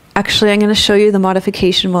 Actually, I'm going to show you the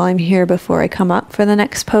modification while I'm here before I come up for the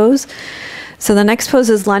next pose. So the next pose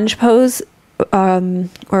is lunge pose,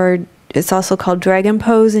 or it's also called dragon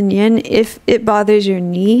pose in yin. If it bothers your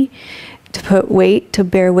knee to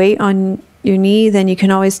bear weight on your knee, then you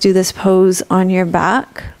can always do this pose on your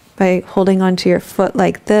back by holding onto your foot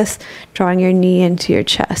like this, drawing your knee into your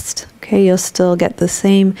chest. Okay, you'll still get the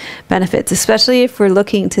same benefits, especially if we're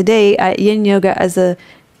looking today at yin yoga as a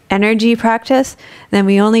energy practice, then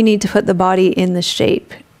we only need to put the body in the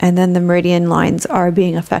shape, and then the meridian lines are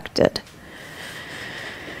being affected.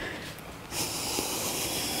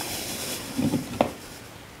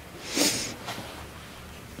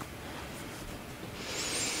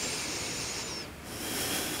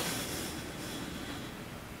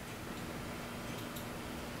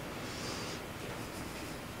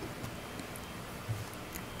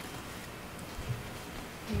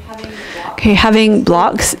 Okay, having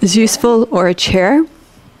blocks is useful, or a chair.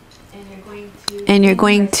 And you're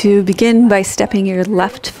going to begin by stepping your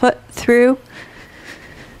left foot through,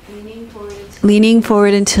 leaning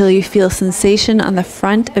forward until you feel sensation on the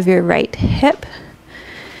front of your right hip.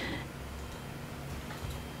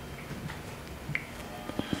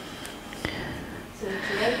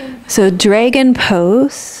 So dragon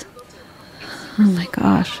pose, oh my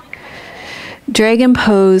gosh. Dragon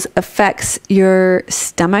pose affects your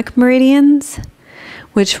stomach meridians,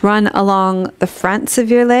 which run along the fronts of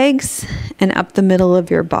your legs and up the middle of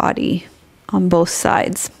your body on both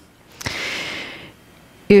sides.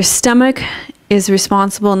 Your stomach is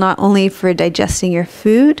responsible not only for digesting your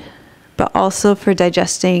food, but also for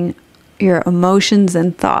digesting your emotions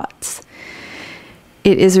and thoughts.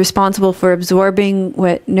 It is responsible for absorbing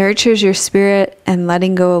what nurtures your spirit and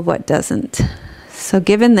letting go of what doesn't. So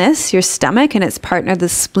given this, your stomach and its partner, the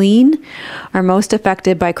spleen, are most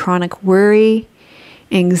affected by chronic worry,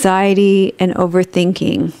 anxiety, and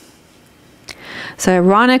overthinking. So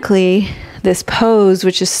ironically, this pose,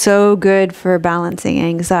 which is so good for balancing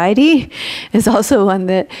anxiety, is also one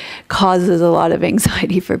that causes a lot of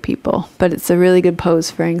anxiety for people, but it's a really good pose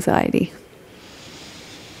for anxiety.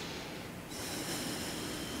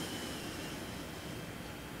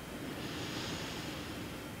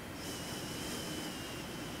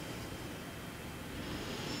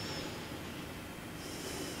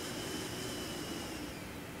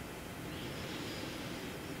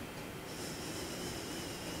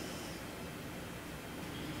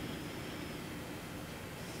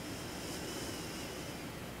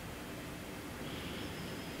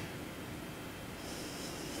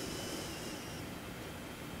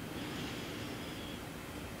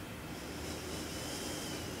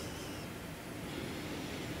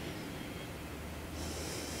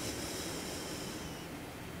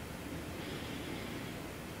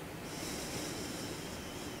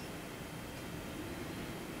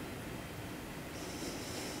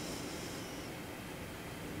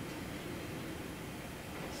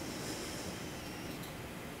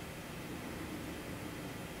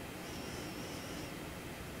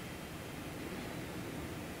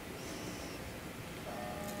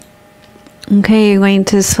 Okay, you're going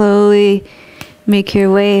to slowly make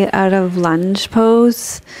your way out of lunge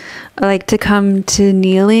pose. I like to come to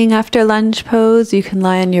kneeling after lunge pose. You can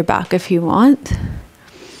lie on your back if you want.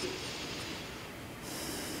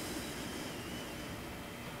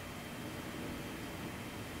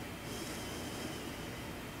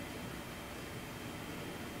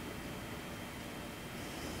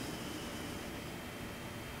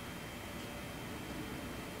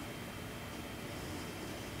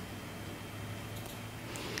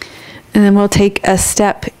 And then we'll take a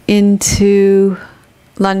step into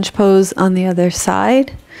lunge pose on the other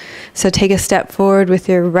side. So take a step forward with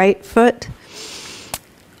your right foot.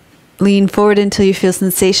 Lean forward until you feel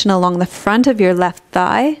sensation along the front of your left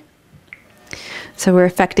thigh. So we're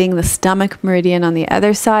affecting the stomach meridian on the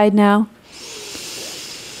other side now.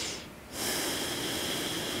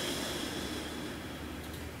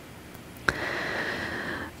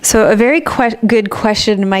 So a very good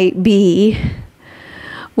question might be,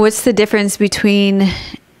 what's the difference between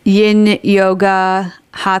yin yoga,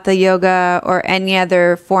 hatha yoga, or any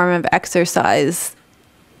other form of exercise?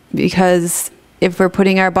 Because if we're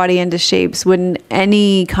putting our body into shapes, wouldn't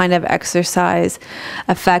any kind of exercise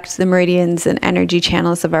affect the meridians and energy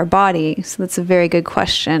channels of our body? So that's a very good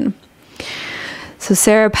question. So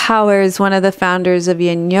Sarah Powers, one of the founders of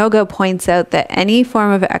Yin Yoga, points out that any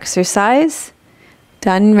form of exercise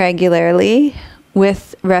done regularly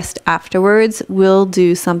with rest afterwards will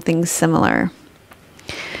do something similar.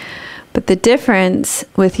 But the difference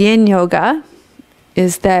with Yin Yoga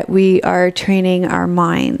is that we are training our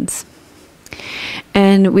minds.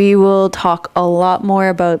 And we will talk a lot more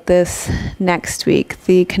about this next week,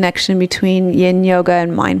 the connection between Yin Yoga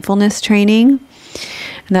and mindfulness training.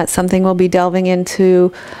 And that's something we'll be delving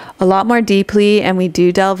into a lot more deeply, and we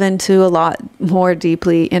do delve into a lot more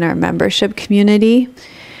deeply in our membership community.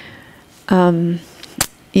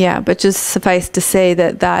 Yeah, but just suffice to say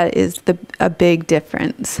that that is a big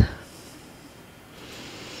difference.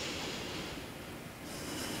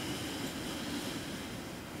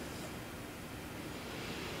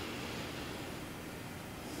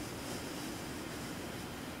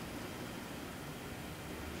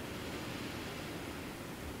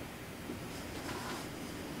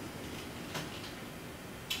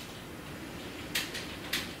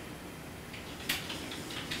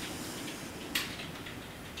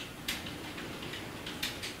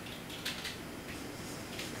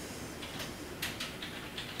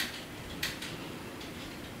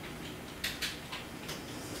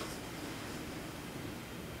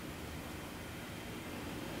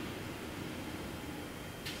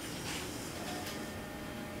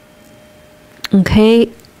 Okay,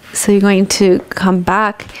 so you're going to come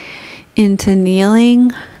back into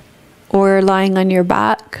kneeling or lying on your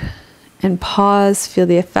back and pause, feel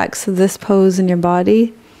the effects of this pose in your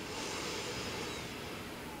body.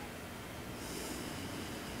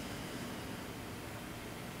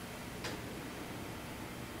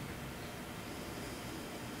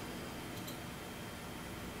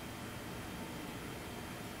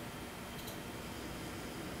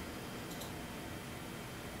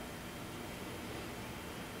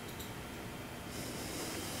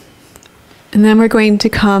 And then we're going to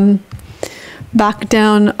come back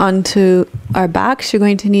down onto our backs. You're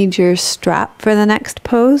going to need your strap for the next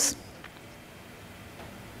pose.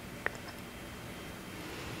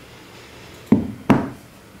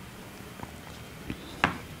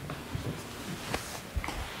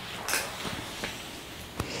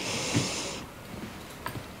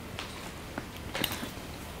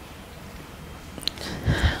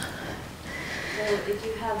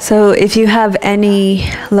 So if you have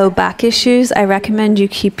any low back issues, I recommend you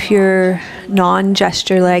keep your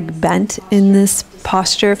non-gesture leg bent in this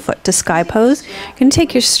posture, foot to sky pose. You're going to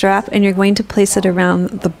take your strap and you're going to place it around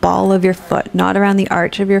the ball of your foot, not around the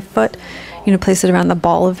arch of your foot. You're going to place it around the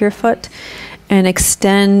ball of your foot and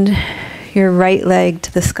extend your right leg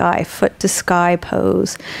to the sky, foot to sky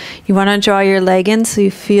pose. You want to draw your leg in so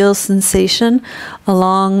you feel sensation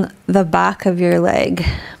along the back of your leg.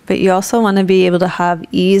 But you also want to be able to have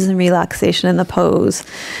ease and relaxation in the pose.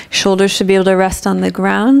 Shoulders should be able to rest on the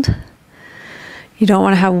ground. You don't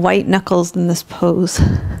want to have white knuckles in this pose.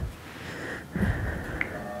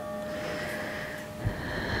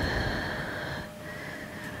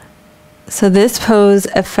 So this pose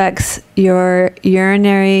affects your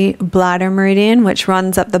urinary bladder meridian, which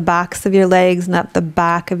runs up the backs of your legs and up the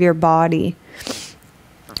back of your body.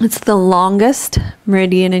 It's the longest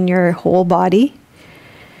meridian in your whole body.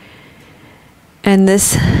 And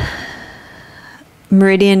this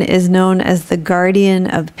meridian is known as the guardian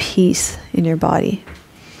of peace in your body.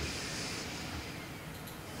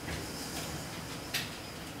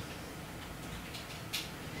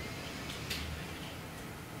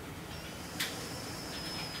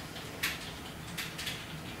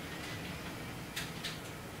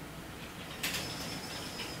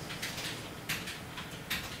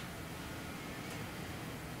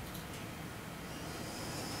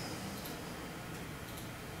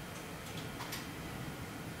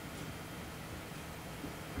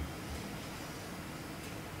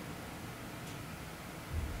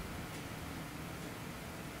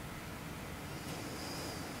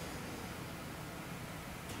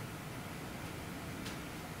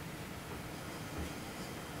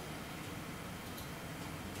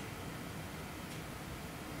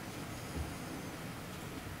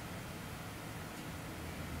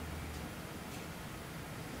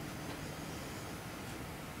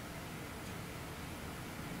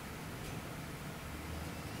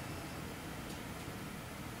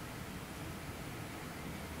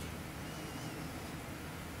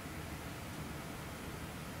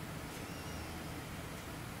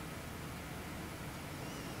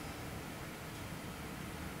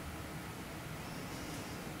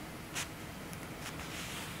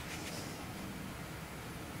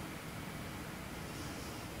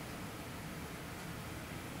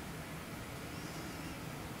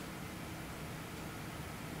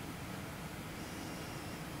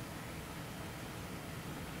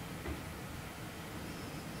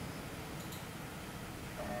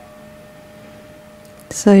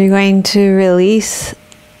 So you're going to release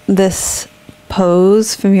this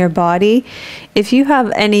pose from your body. If you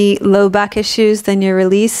have any low back issues, then your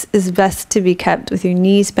release is best to be kept with your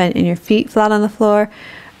knees bent and your feet flat on the floor.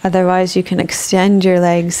 Otherwise, you can extend your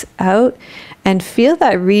legs out and feel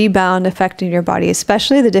that rebound effect in your body,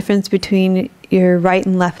 especially the difference between your right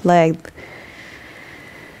and left leg,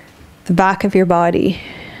 the back of your body.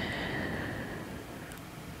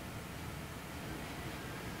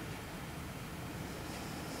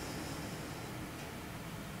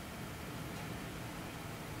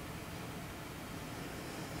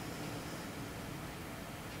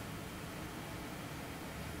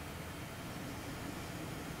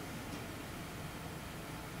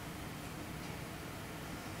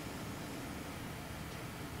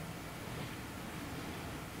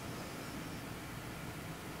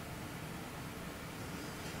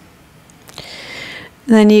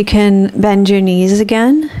 Then you can bend your knees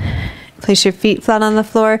again. Place your feet flat on the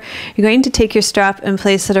floor. You're going to take your strap and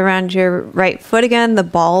place it around your right foot again, the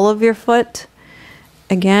ball of your foot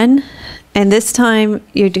again. And this time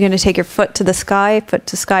you're going to take your foot to sky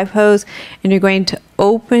pose, and you're going to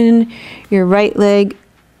open your right leg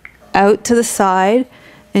out to the side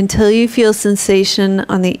until you feel sensation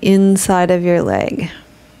on the inside of your leg.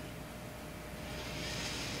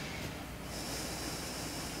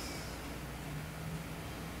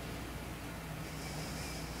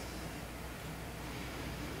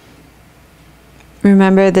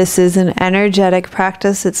 Remember, this is an energetic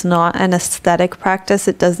practice. It's not an aesthetic practice.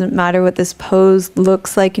 It doesn't matter what this pose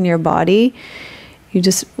looks like in your body. You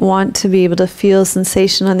just want to be able to feel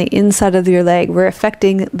sensation on the inside of your leg. We're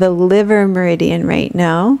affecting the liver meridian right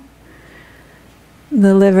now.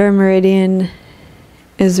 The liver meridian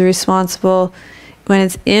is responsible. When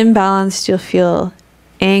it's imbalanced, you'll feel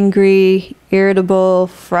angry, irritable,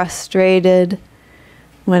 frustrated.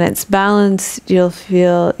 When it's balanced, you'll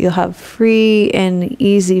have free and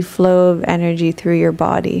easy flow of energy through your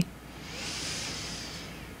body.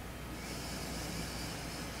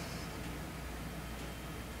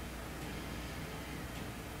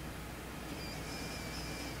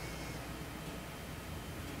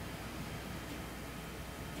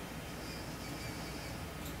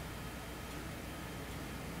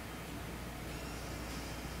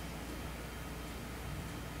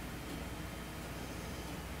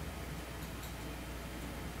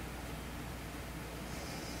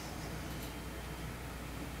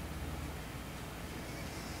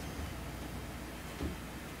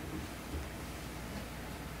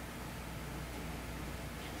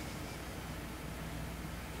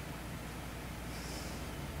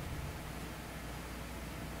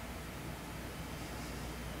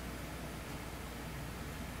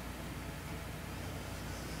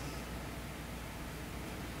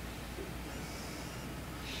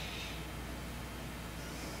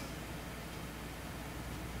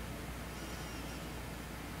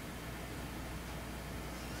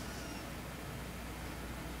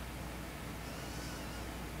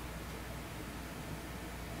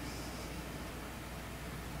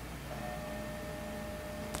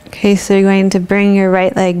 Okay, so you're going to bring your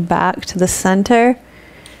right leg back to the center.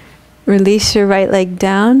 Release your right leg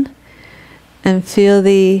down and feel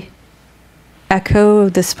the echo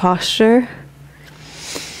of this posture.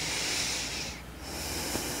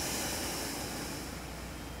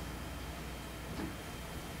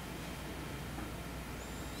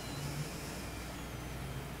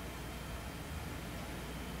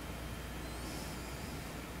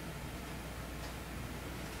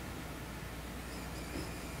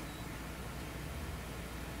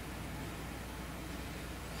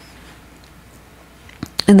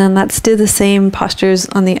 And then let's do the same postures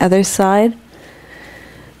on the other side.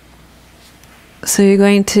 So you're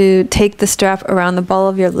going to take the strap around the ball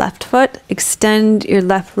of your left foot, extend your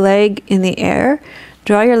left leg in the air,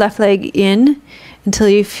 draw your left leg in until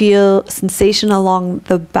you feel sensation along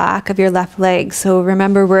the back of your left leg. So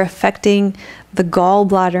remember, we're affecting the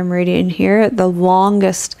gallbladder meridian here. The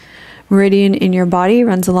longest meridian in your body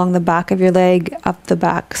runs along the back of your leg, up the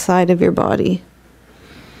back side of your body.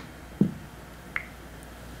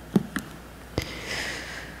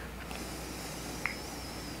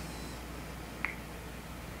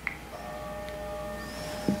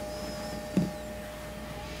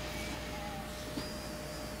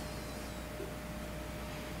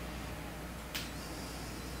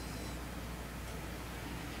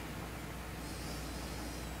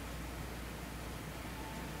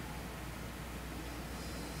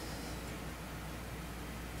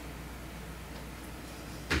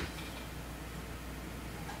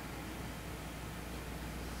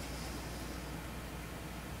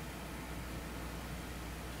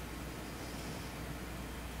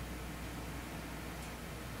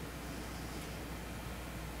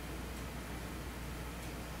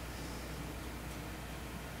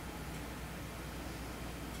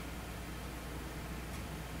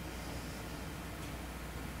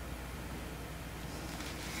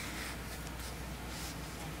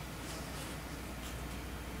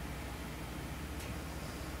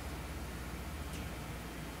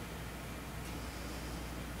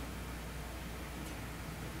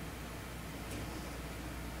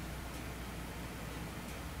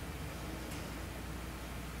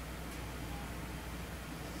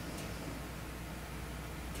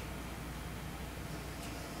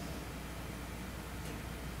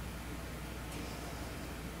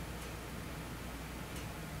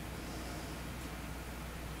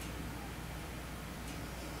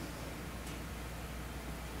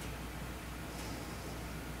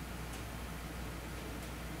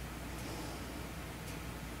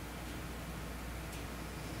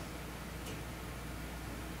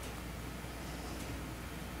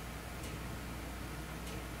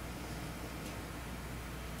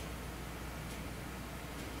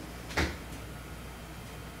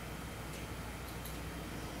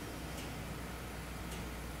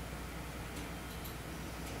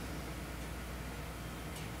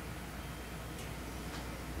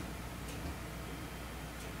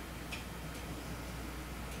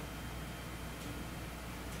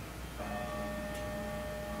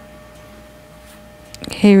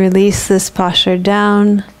 Okay, release this posture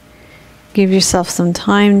down. Give yourself some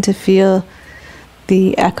time to feel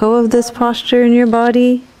the echo of this posture in your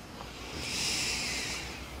body.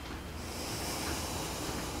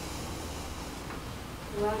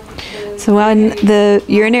 So when the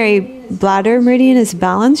urinary bladder meridian is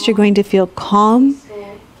balanced, you're going to feel calm,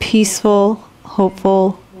 peaceful,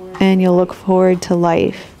 hopeful, and you'll look forward to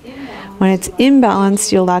life. When it's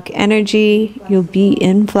imbalanced, you'll lack energy, you'll be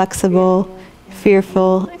inflexible,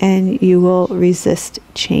 fearful, and you will resist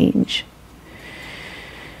change.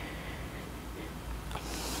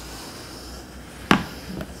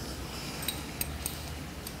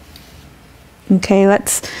 Okay,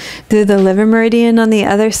 let's do the liver meridian on the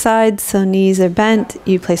other side. So knees are bent.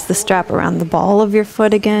 You place the strap around the ball of your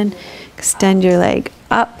foot again. Extend your leg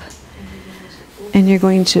up. And you're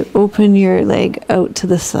going to open your leg out to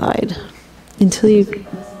the side until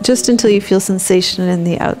you feel sensation in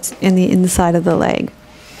the inside of the leg.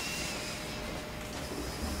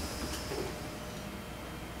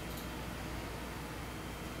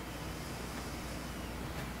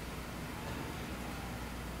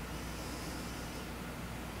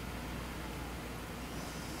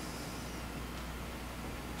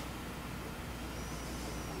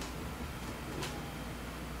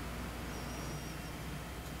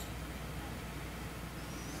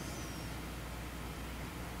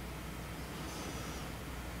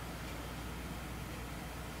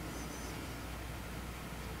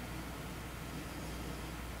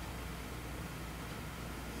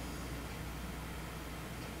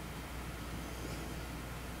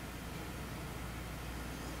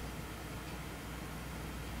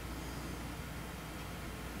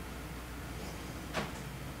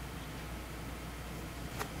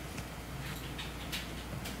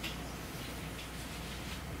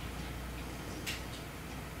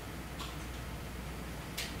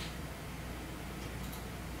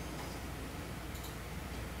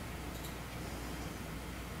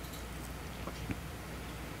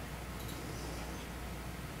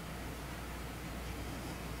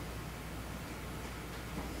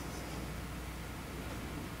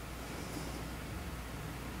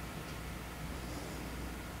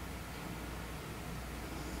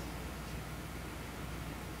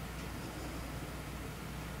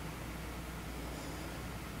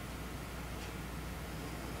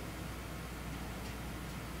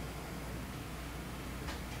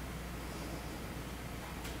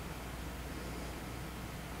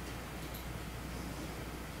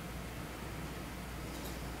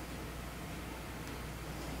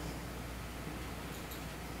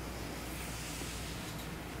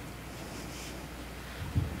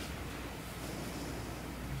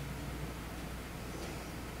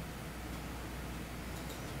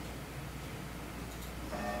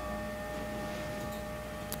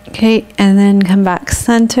 Okay, and then come back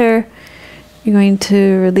center. You're going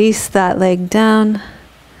to release that leg down.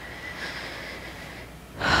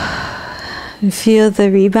 And feel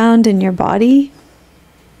the rebound in your body.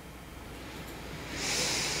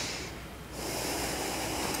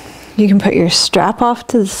 You can put your strap off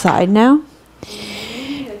to the side now.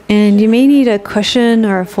 And you may need a cushion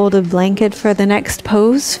or a folded blanket for the next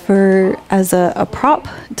pose as a prop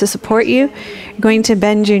to support you. You're going to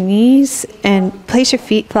bend your knees and place your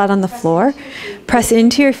feet flat on the floor. Press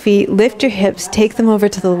into your feet, lift your hips, take them over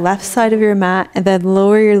to the left side of your mat, and then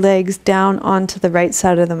lower your legs down onto the right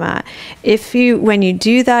side of the mat. When you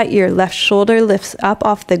do that, your left shoulder lifts up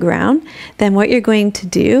off the ground, then what you're going to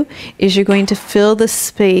do is you're going to fill the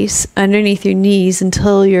space underneath your knees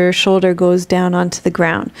until your shoulder goes down onto the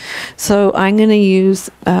ground. So I'm going to use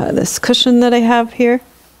this cushion that I have here.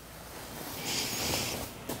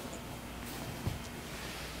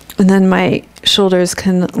 And then my shoulders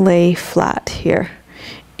can lay flat here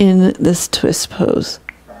in this twist pose.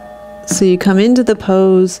 So you come into the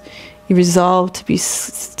pose, you resolve to be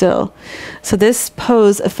still. So this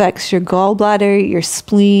pose affects your gallbladder, your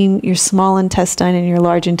spleen, your small intestine, and your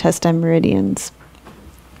large intestine meridians.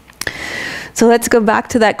 So let's go back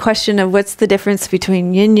to that question of what's the difference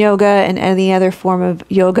between yin yoga and any other form of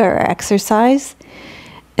yoga or exercise.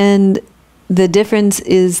 And the difference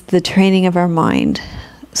is the training of our mind.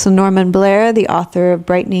 So Norman Blair, the author of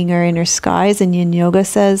Brightening Our Inner Skies in Yin Yoga,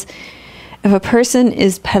 says, if a person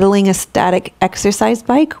is pedaling a static exercise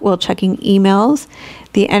bike while checking emails,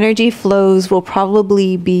 the energy flows will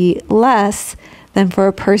probably be less than for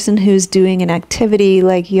a person who's doing an activity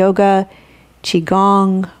like yoga,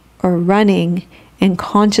 qigong, or running and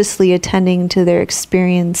consciously attending to their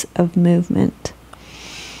experience of movement.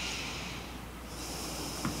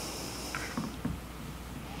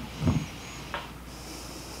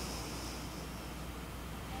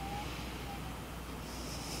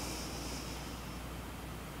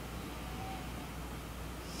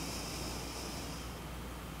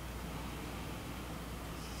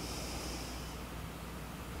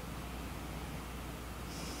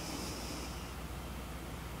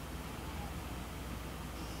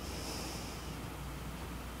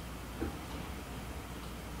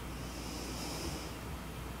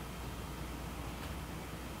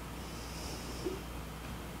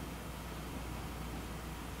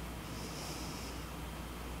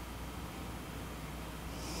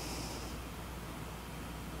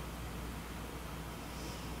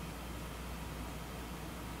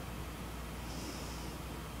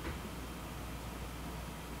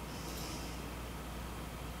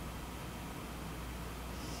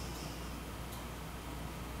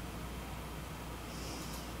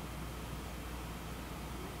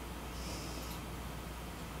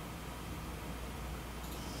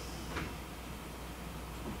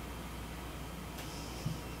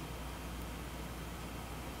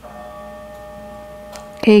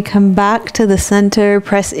 Okay, come back to the center,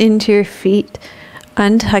 press into your feet,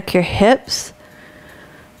 untuck your hips,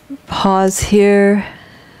 pause here,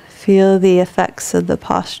 feel the effects of the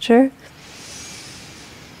posture.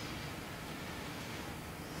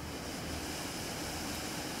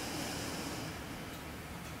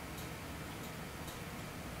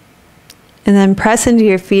 And then press into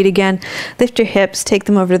your feet again. Lift your hips, take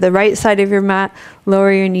them over to the right side of your mat,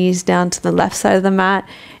 lower your knees down to the left side of the mat.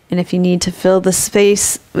 And if you need to fill the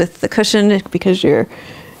space with the cushion because your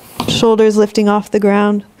shoulders lifting off the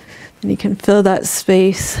ground, then you can fill that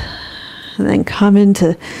space. And then come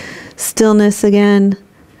into stillness again.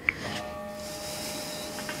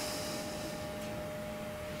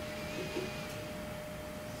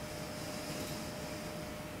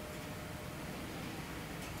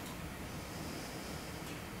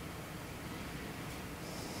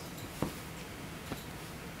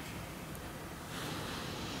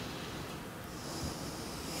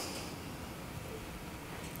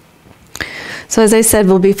 So as I said,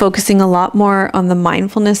 we'll be focusing a lot more on the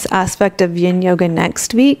mindfulness aspect of Yin Yoga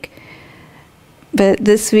next week. But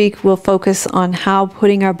this week we'll focus on how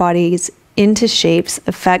putting our bodies into shapes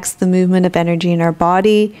affects the movement of energy in our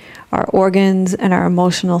body, our organs, and our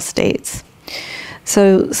emotional states.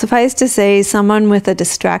 So suffice to say, someone with a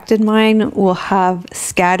distracted mind will have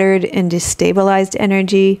scattered and destabilized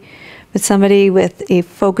energy, but somebody with a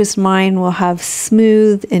focused mind will have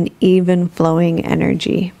smooth and even flowing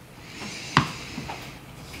energy.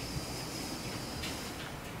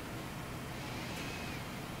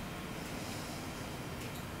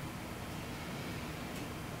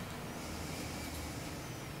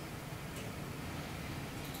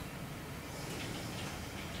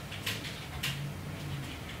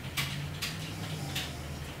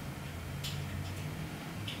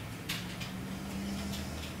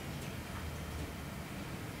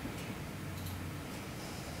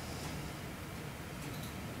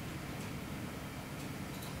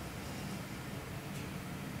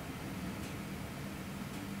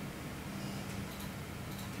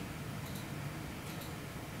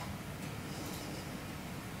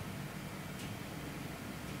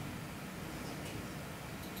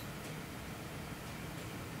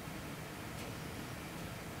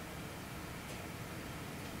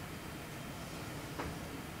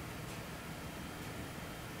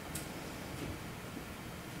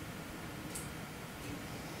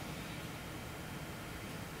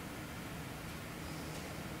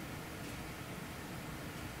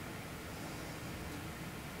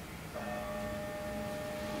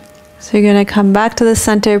 So you're going to come back to the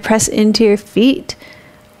center, press into your feet,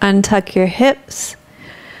 untuck your hips,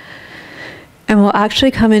 and we'll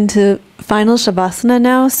actually come into final Shavasana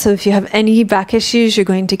now. So if you have any back issues, you're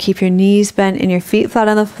going to keep your knees bent and your feet flat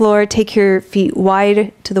on the floor. Take your feet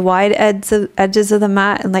wide to the wide edges of the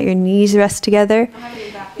mat and let your knees rest together.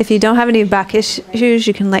 If you don't have any back issues,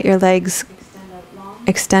 you can let your legs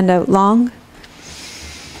extend out long.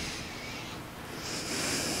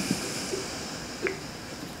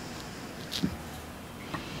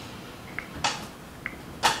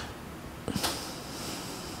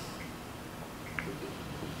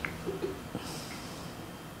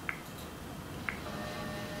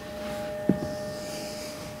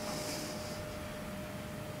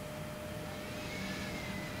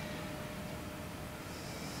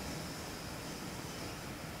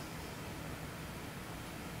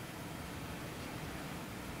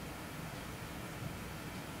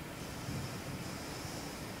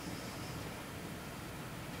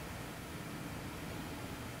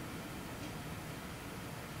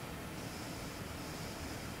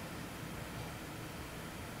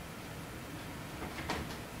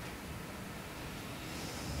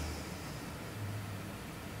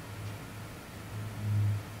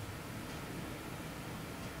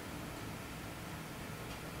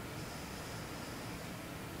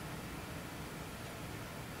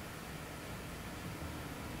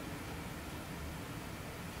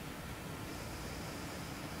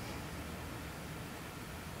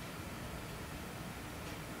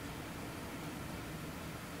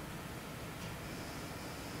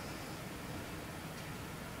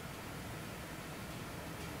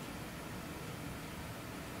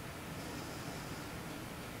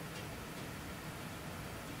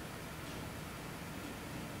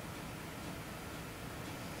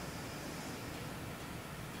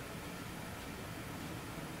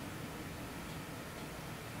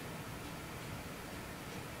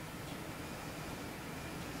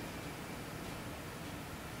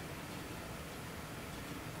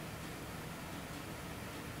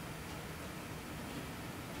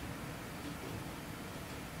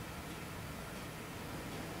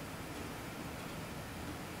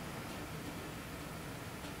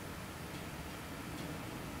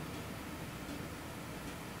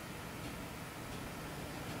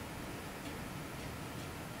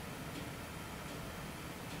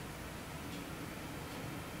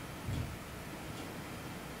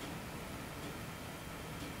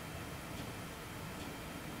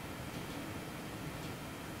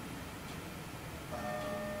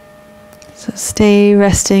 So stay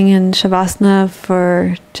resting in Shavasana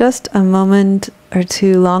for just a moment or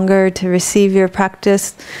two longer to receive your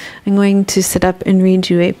practice. I'm going to sit up and read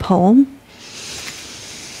you a poem.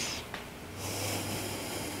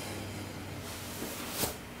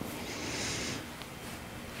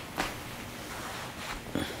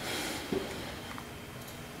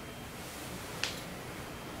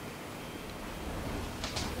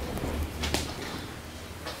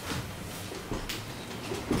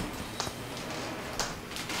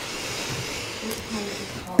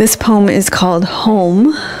 This poem is called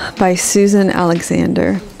Home by Susan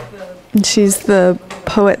Alexander. And she's the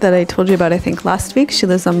poet that I told you about, I think, last week. She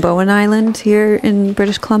lives on Bowen Island here in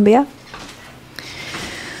British Columbia.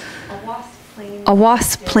 A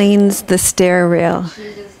wasp planes the stair rail.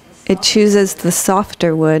 It chooses the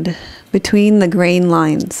softer wood between the grain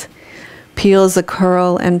lines, peels a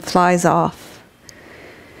curl and flies off.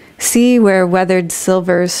 See where weathered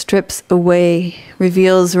silver strips away,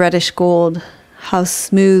 reveals reddish gold. How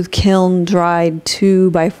smooth kiln dried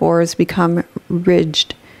 2x4s become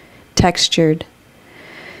ridged, textured.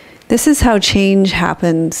 This is how change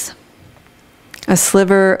happens. A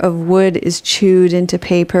sliver of wood is chewed into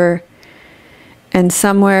paper, and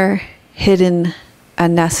somewhere hidden a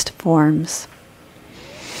nest forms.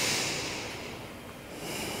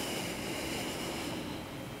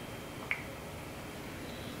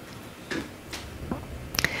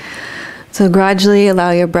 So gradually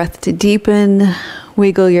allow your breath to deepen,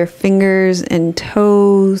 wiggle your fingers and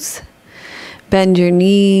toes, bend your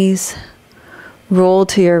knees, roll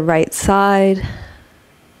to your right side,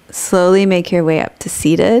 slowly make your way up to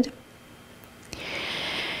seated.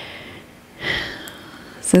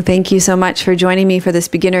 So thank you so much for joining me for this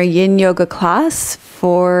beginner yin yoga class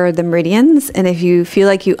for the meridians. And if you feel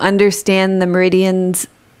like you understand the meridians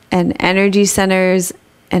and energy centers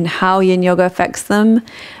and how yin yoga affects them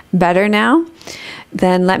better now,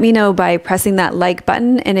 then let me know by pressing that like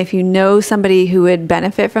button. And if you know somebody who would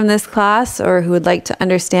benefit from this class or who would like to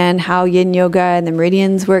understand how yin yoga and the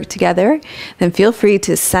meridians work together, then feel free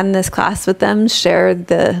to send this class with them, share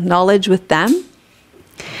the knowledge with them.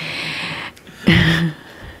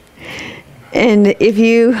 And if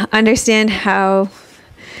you understand how,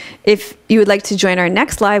 if you would like to join our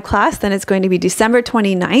next live class, then it's going to be December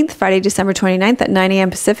 29th, Friday, December 29th at 9 a.m.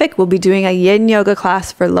 Pacific. We'll be doing a yin yoga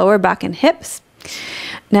class for lower back and hips.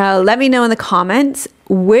 Now, let me know in the comments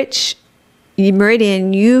which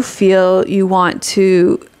meridian you feel you want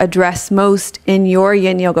to address most in your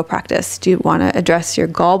yin yoga practice. Do you want to address your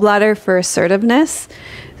gallbladder for assertiveness,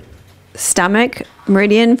 stomach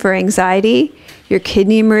meridian for anxiety, your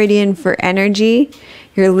kidney meridian for energy,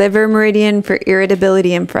 your liver meridian for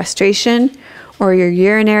irritability and frustration, or your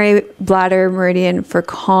urinary bladder meridian for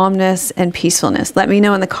calmness and peacefulness? Let me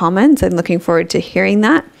know in the comments. I'm looking forward to hearing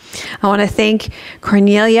that. I want to thank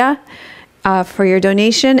Cornelia for your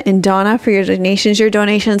donation and Donna for your donations. Your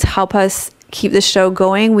donations help us keep the show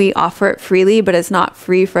going. We offer it freely, but it's not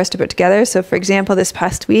free for us to put together. So for example, this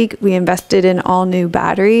past week, we invested in all new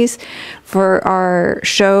batteries for our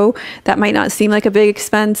show. That might not seem like a big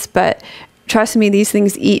expense, but trust me, these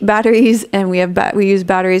things eat batteries, and we use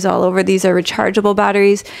batteries all over. These are rechargeable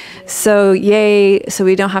batteries. So yay, so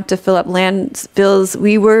we don't have to fill up landfills.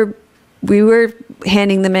 We were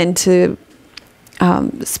handing them into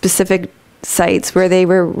specific sites where they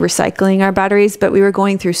were recycling our batteries, but we were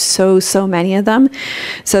going through so many of them.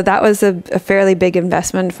 So that was a fairly big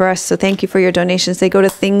investment for us. So thank you for your donations. They go to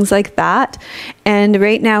things like that. And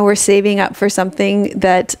right now we're saving up for something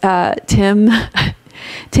that Tim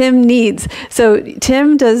needs. So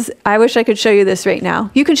Tim does, I wish I could show you this right now.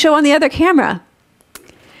 You can show on the other camera.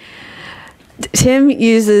 Tim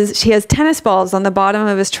he has tennis balls on the bottom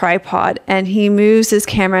of his tripod, and he moves his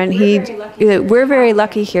camera, and we're very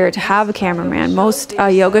lucky here to have a cameraman. Most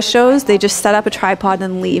yoga shows, they just set up a tripod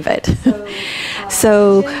and leave it.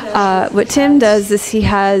 So what Tim does is he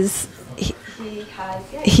has,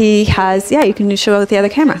 yeah, you can show out the other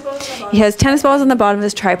camera. He has tennis balls on the bottom of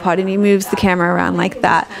his tripod, and he moves the camera around like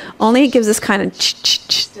that. Only it gives us kind of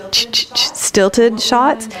stilted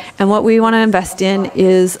shots, and what we want to invest in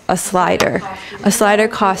is a slider. A slider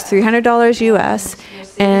costs $300 US,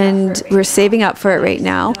 and we're saving up for it right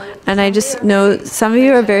now. And I just know some of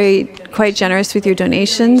you are quite generous with your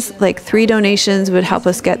donations. Like 3 donations would help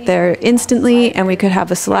us get there instantly, and we could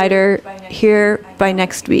have a slider here by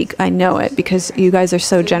next week. I know it because you guys are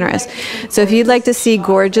so generous. So if you'd like to see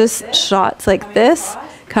gorgeous shots like this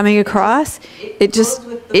coming across, it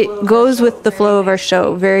goes with the flow of our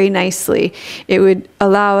show very nicely. It would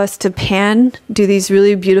allow us to do these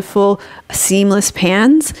really beautiful seamless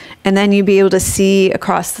pans, and then you'd be able to see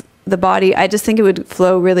across the body. I just think it would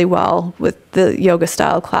flow really well with the yoga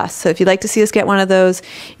style class. So if you'd like to see us get one of those,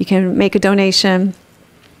 you can make a donation,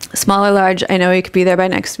 small or large. I know you could be there by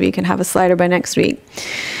next week and have a slider by next week.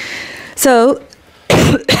 So,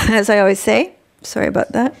 as I always say, sorry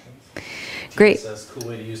about that. Great. Tina says, cool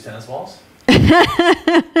way to use tennis balls.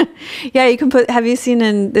 Yeah, you can put, have you seen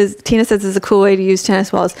Tina says it's a cool way to use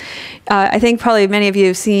tennis balls. I think probably many of you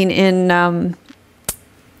have seen in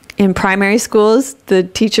primary schools, the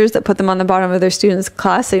teachers that put them on the bottom of their students'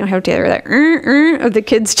 class, so you don't have to get like of the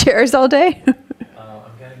kids' chairs all day. I'm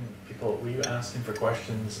getting people, were you asking for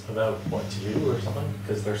questions about what to do or something?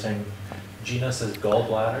 Because they're saying, Gina says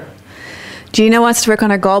gallbladder. Gina wants to work on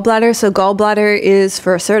her gallbladder, so gallbladder is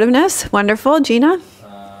for assertiveness. Wonderful, Gina.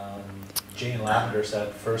 Jane Lavender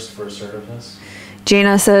said first for assertiveness.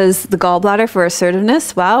 Gina says the gallbladder for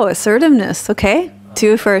assertiveness. Wow, assertiveness. Okay,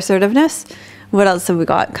 2 for assertiveness. What else have we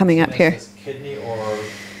got coming up here? Kidney or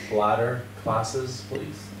bladder classes,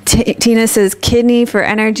 please. Tina says kidney for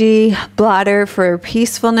energy, bladder for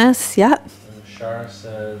peacefulness. Yep. Shar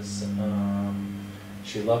says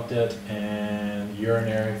she loved it, and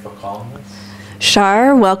urinary for calmness.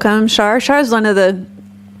 Shar, welcome. Shar is one of the,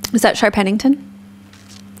 is that Shar Pennington?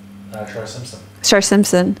 Shar Simpson. Shar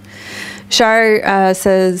Simpson. Shar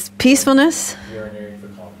says peacefulness. Urinary for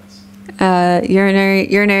calmness.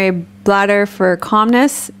 Urinary bladder for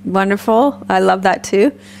calmness. Wonderful. I love that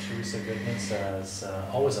too. Teresa Goodman says,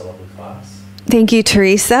 always a lovely class. Thank you,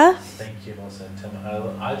 Teresa. Thank you, Melissa and Tim.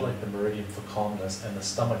 I'd like the Meridian for calmness and the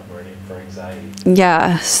stomach Meridian for anxiety.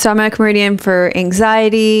 Yeah, stomach Meridian for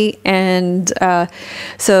anxiety, and the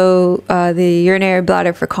urinary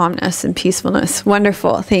bladder for calmness and peacefulness.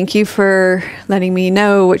 Wonderful. Thank you for letting me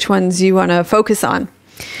know which ones you want to focus on.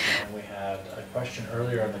 And we had a question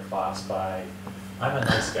earlier in the class by, I'm a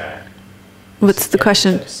nice guy. What's the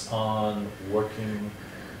question? Tips on working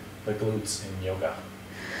the glutes in yoga.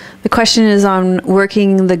 The question is on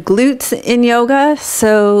working the glutes in yoga.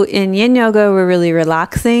 So in yin yoga, we're really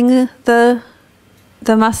relaxing the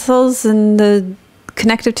muscles and the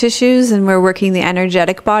connective tissues, and we're working the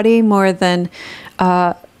energetic body more than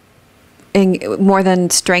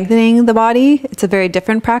strengthening the body. It's a very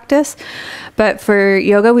different practice. But for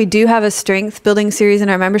yoga, we do have a strength building series in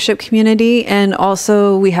our membership community, and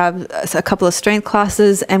also we have a couple of strength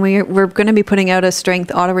classes, and we're going to be putting out a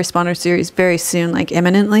strength autoresponder series very soon, like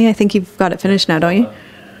imminently. I think you've got it finished now, don't you?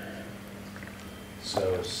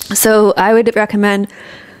 So I would recommend,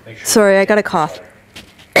 sorry, I got a cough.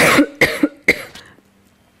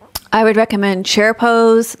 I would recommend chair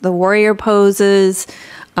pose, the warrior poses,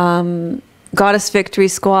 goddess victory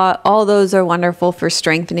squat. All those are wonderful for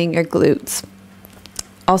strengthening your glutes.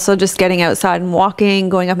 Also, just getting outside and walking,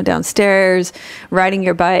 going up and down stairs, riding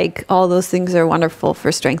your bike, all those things are wonderful for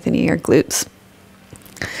strengthening your glutes.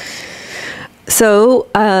 So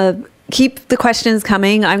keep the questions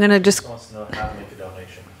coming. I'm going to just... wants to know how to make a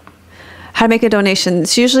donation. How to make a donation.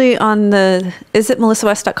 It's usually on the... Is it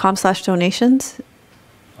melissawest.com/donations?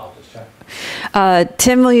 I'll just check.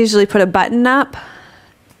 Tim will usually put a button up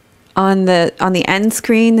on the end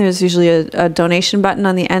screen. There's usually a donation button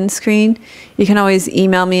on the end screen. You can always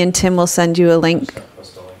email me and Tim will send you a link. I'm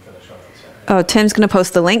just going to post a link in the show notes. Oh, Tim's going to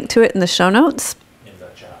post the link to it in the show notes. In the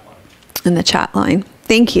chat line. In the chat line.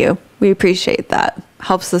 Thank you. We appreciate that.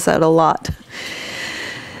 Helps us out a lot.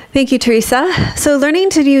 Thank you, Teresa. So learning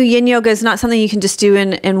to do yin yoga is not something you can just do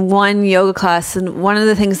in one yoga class. And one of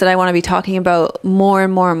the things that I want to be talking about more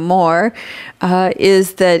and more and more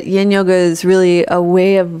is that yin yoga is really a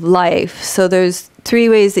way of life. So there's 3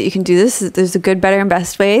 ways that you can do this. There's a good, better, and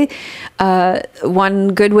best way.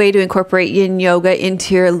 One good way to incorporate yin yoga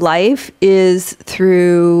into your life is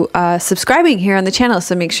through subscribing here on the channel.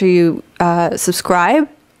 So make sure you subscribe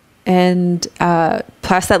and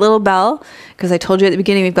press that little bell, because I told you at the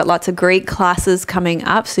beginning we've got lots of great classes coming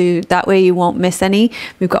up, so that way you won't miss any.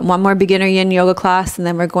 We've got one more beginner yin yoga class, and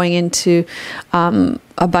then we're going into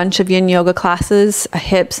a bunch of yin yoga classes,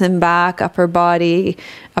 hips and back, upper body,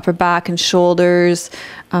 upper back and shoulders,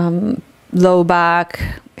 low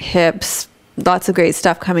back, hips. Lots of great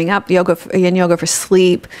stuff coming up. Yin yoga for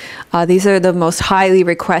sleep. These are the most highly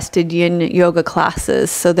requested yin yoga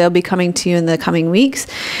classes. So they'll be coming to you in the coming weeks.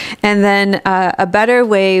 And then a better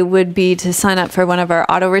way would be to sign up for one of our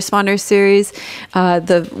autoresponder series.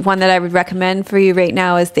 The one that I would recommend for you right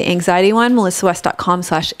now is the anxiety one,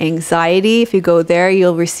 melissawest.com/anxiety. If you go there,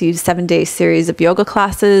 you'll receive 7-day series of yoga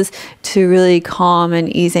classes to really calm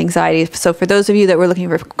and ease anxiety. So for those of you that were looking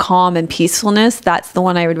for calm and peacefulness, that's the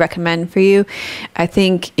one I would recommend for you. I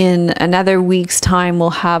think in another week's time, we'll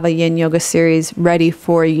have a yin yoga series ready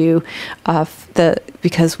for you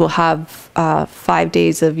because we'll have 5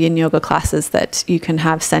 days of yin yoga classes that you can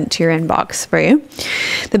have sent to your inbox for you.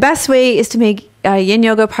 The best way is to make yin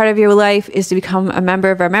yoga part of your life is to become a member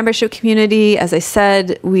of our membership community. As I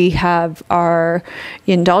said, we have our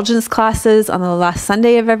indulgence classes on the last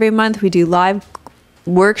Sunday of every month. We do live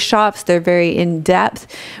workshops. They're very in-depth.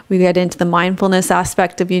 We get into the mindfulness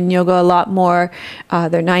aspect of yin yoga a lot more.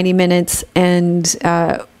 They're 90 minutes, and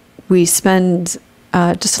we spend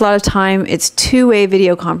just a lot of time. It's two-way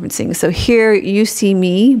video conferencing. So here you see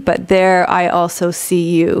me, but there I also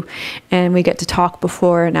see you, and we get to talk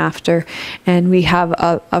before and after, and we have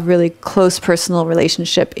a really close personal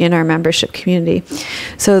relationship in our membership community.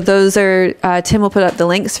 So those are, Tim will put up the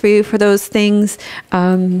links for you for those things.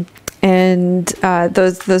 And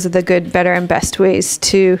those are the good, better, and best ways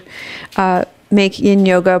to make yin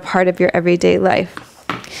yoga part of your everyday life.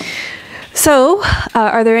 So,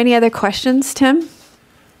 are there any other questions, Tim?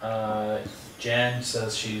 Jan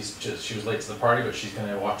says she was late to the party, but she's going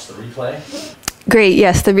to watch the replay. Great.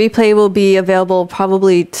 Yes, the replay will be available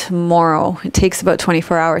probably tomorrow. It takes about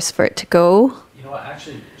 24 hours for it to go. You know what?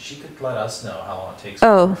 Actually, she could let us know how long it takes.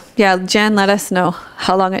 Oh, yeah. Jan, let us know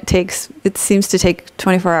how long it takes. It seems to take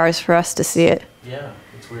 24 hours for us to see it. Yeah,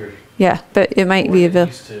 it's weird. Yeah, but it might be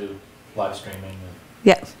available. Used to live streaming.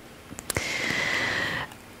 Yeah.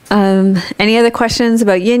 Any other questions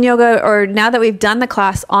about yin yoga? Or now that we've done the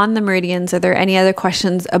class on the meridians, are there any other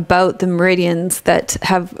questions about the meridians that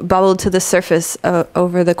have bubbled to the surface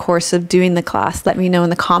over the course of doing the class? Let me know in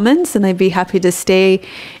the comments, and I'd be happy to stay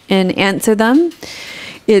and answer them.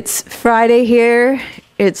 It's Friday here.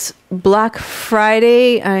 It's Black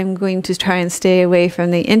Friday. I'm going to try and stay away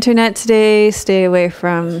from the internet today, stay away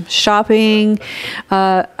from shopping.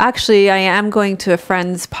 Actually, I am going to a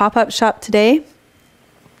friend's pop-up shop today.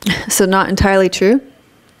 So not entirely true.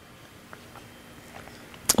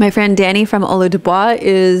 My friend Danny from Olo de Bois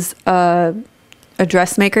is a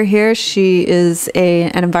dressmaker here. She is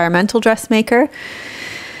an environmental dressmaker.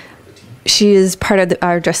 She is part of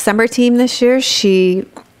our December team this year. She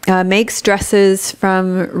makes dresses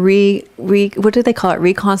from what do they call it?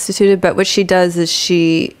 Reconstituted. But what she does is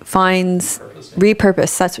she finds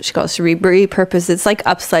repurpose. That's what she calls it. Repurpose. It's like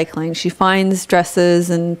upcycling. She finds dresses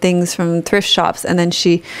and things from thrift shops, and then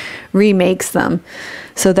she remakes them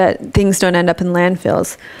so that things don't end up in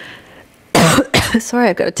landfills. Sorry,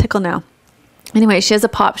 I've got a tickle now. Anyway, she has a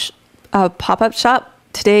pop-up shop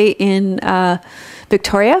today in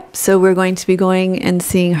Victoria, so we're going to be going and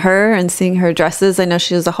seeing her dresses. I know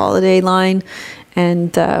she has a holiday line,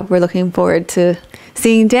 and we're looking forward to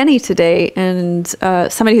seeing Danny today, and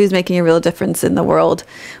somebody who's making a real difference in the world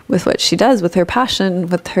with what she does, with her passion,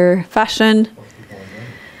 with her fashion.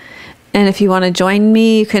 And if you want to join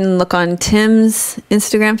me, you can look on Tim's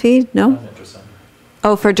Instagram feed. No?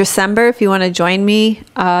 Oh, for December, if you want to join me,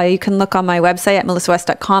 you can look on my website at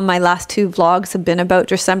melissawest.com. My last 2 vlogs have been about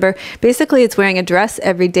December. Basically, it's wearing a dress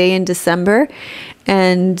every day in December,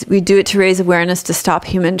 and we do it to raise awareness to stop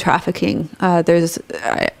human trafficking. It's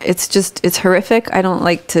horrific. I don't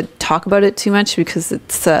like to talk about it too much because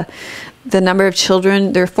it's the number of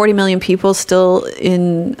children. There are 40 million people still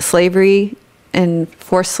in slavery and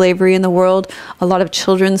forced slavery in the world. A lot of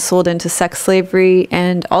children sold into sex slavery,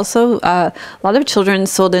 and also a lot of children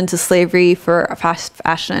sold into slavery for fast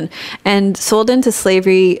fashion, and sold into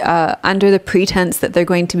slavery under the pretense that they're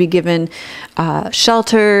going to be given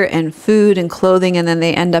shelter and food and clothing, and then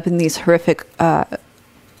they end up in these horrific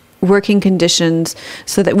working conditions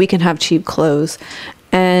so that we can have cheap clothes.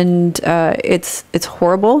 And it's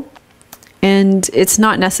horrible. And it's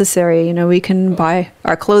not necessary. You know, we can buy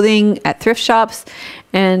our clothing at thrift shops,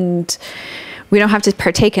 and we don't have to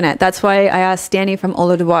partake in it. That's why I asked Danny from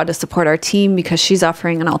Olo de Bois to support our team, because she's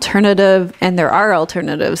offering an alternative, and there are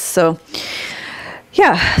alternatives. So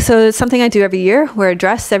yeah, so it's something I do every year. Wear a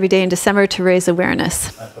dress every day in December to raise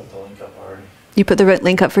awareness. I put the link up already. You put the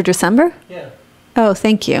link up for December? Yeah. Oh,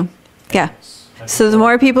 thank you. Yeah. So the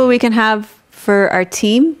more people we can have for our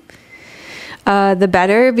team, the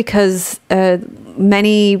better, because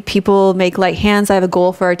many people make light hands. I have a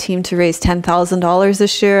goal for our team to raise $10,000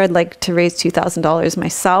 this year. I'd like to raise $2,000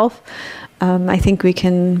 myself. I think we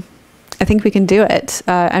can do it.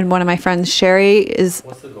 And one of my friends, Sherry, is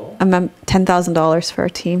What's the goal? $10,000 for our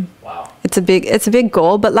team. Wow. It's a big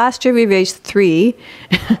goal, but last year we raised 3.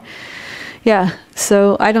 Yeah,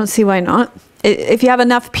 so I don't see why not. If you have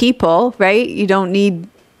enough people, right, you don't need,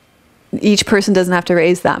 each person doesn't have to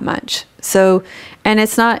raise that much. So, and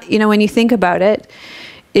it's not, you know, when you think about it,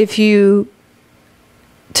 if you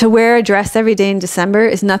to wear a dress every day in December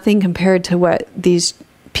is nothing compared to what these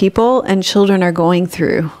people and children are going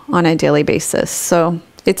through on a daily basis. So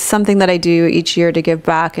it's something that I do each year to give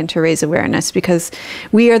back and to raise awareness, because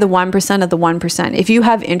we are the 1% of the 1%. If you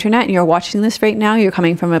have internet and you're watching this right now, you're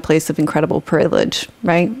coming from a place of incredible privilege,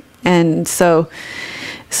 right? And so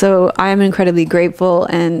I am incredibly grateful,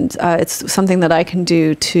 and it's something that I can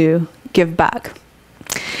do to give back.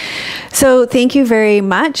 So thank you very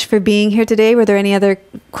much for being here today. Were there any other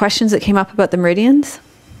questions that came up about the meridians?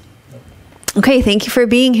 Okay, thank you for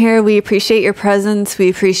being here. We appreciate your presence. We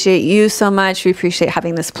appreciate you so much. We appreciate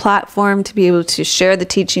having this platform to be able to share the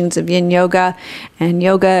teachings of yin yoga and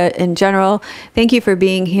yoga in general. Thank you for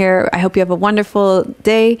being here. I hope you have a wonderful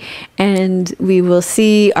day, and we will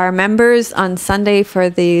see our members on Sunday for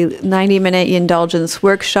the 90-minute indulgence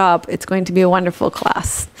workshop. It's going to be a wonderful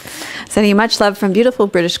class. Sending you much love from beautiful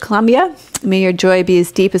British Columbia. May your joy be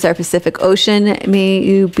as deep as our Pacific Ocean. May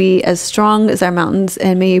you be as strong as our mountains,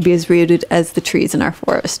 and may you be as rooted as the trees in our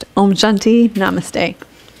forest. Om Shanti, Namaste.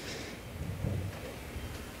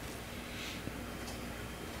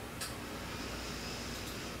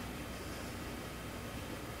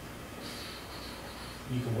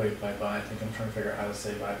 You can wait bye-bye. I think I'm trying to figure out how to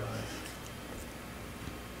say bye-bye.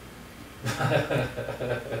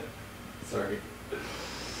 Sorry.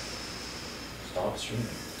 Stop streaming.